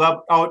spelled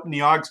out in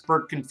the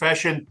Augsburg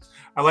Confession,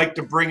 I like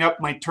to bring up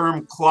my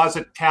term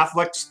closet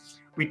Catholics.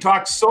 We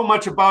talk so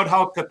much about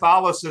how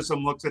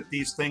Catholicism looks at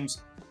these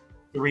things.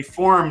 The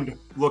Reformed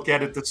look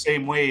at it the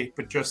same way,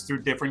 but just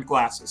through different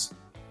glasses.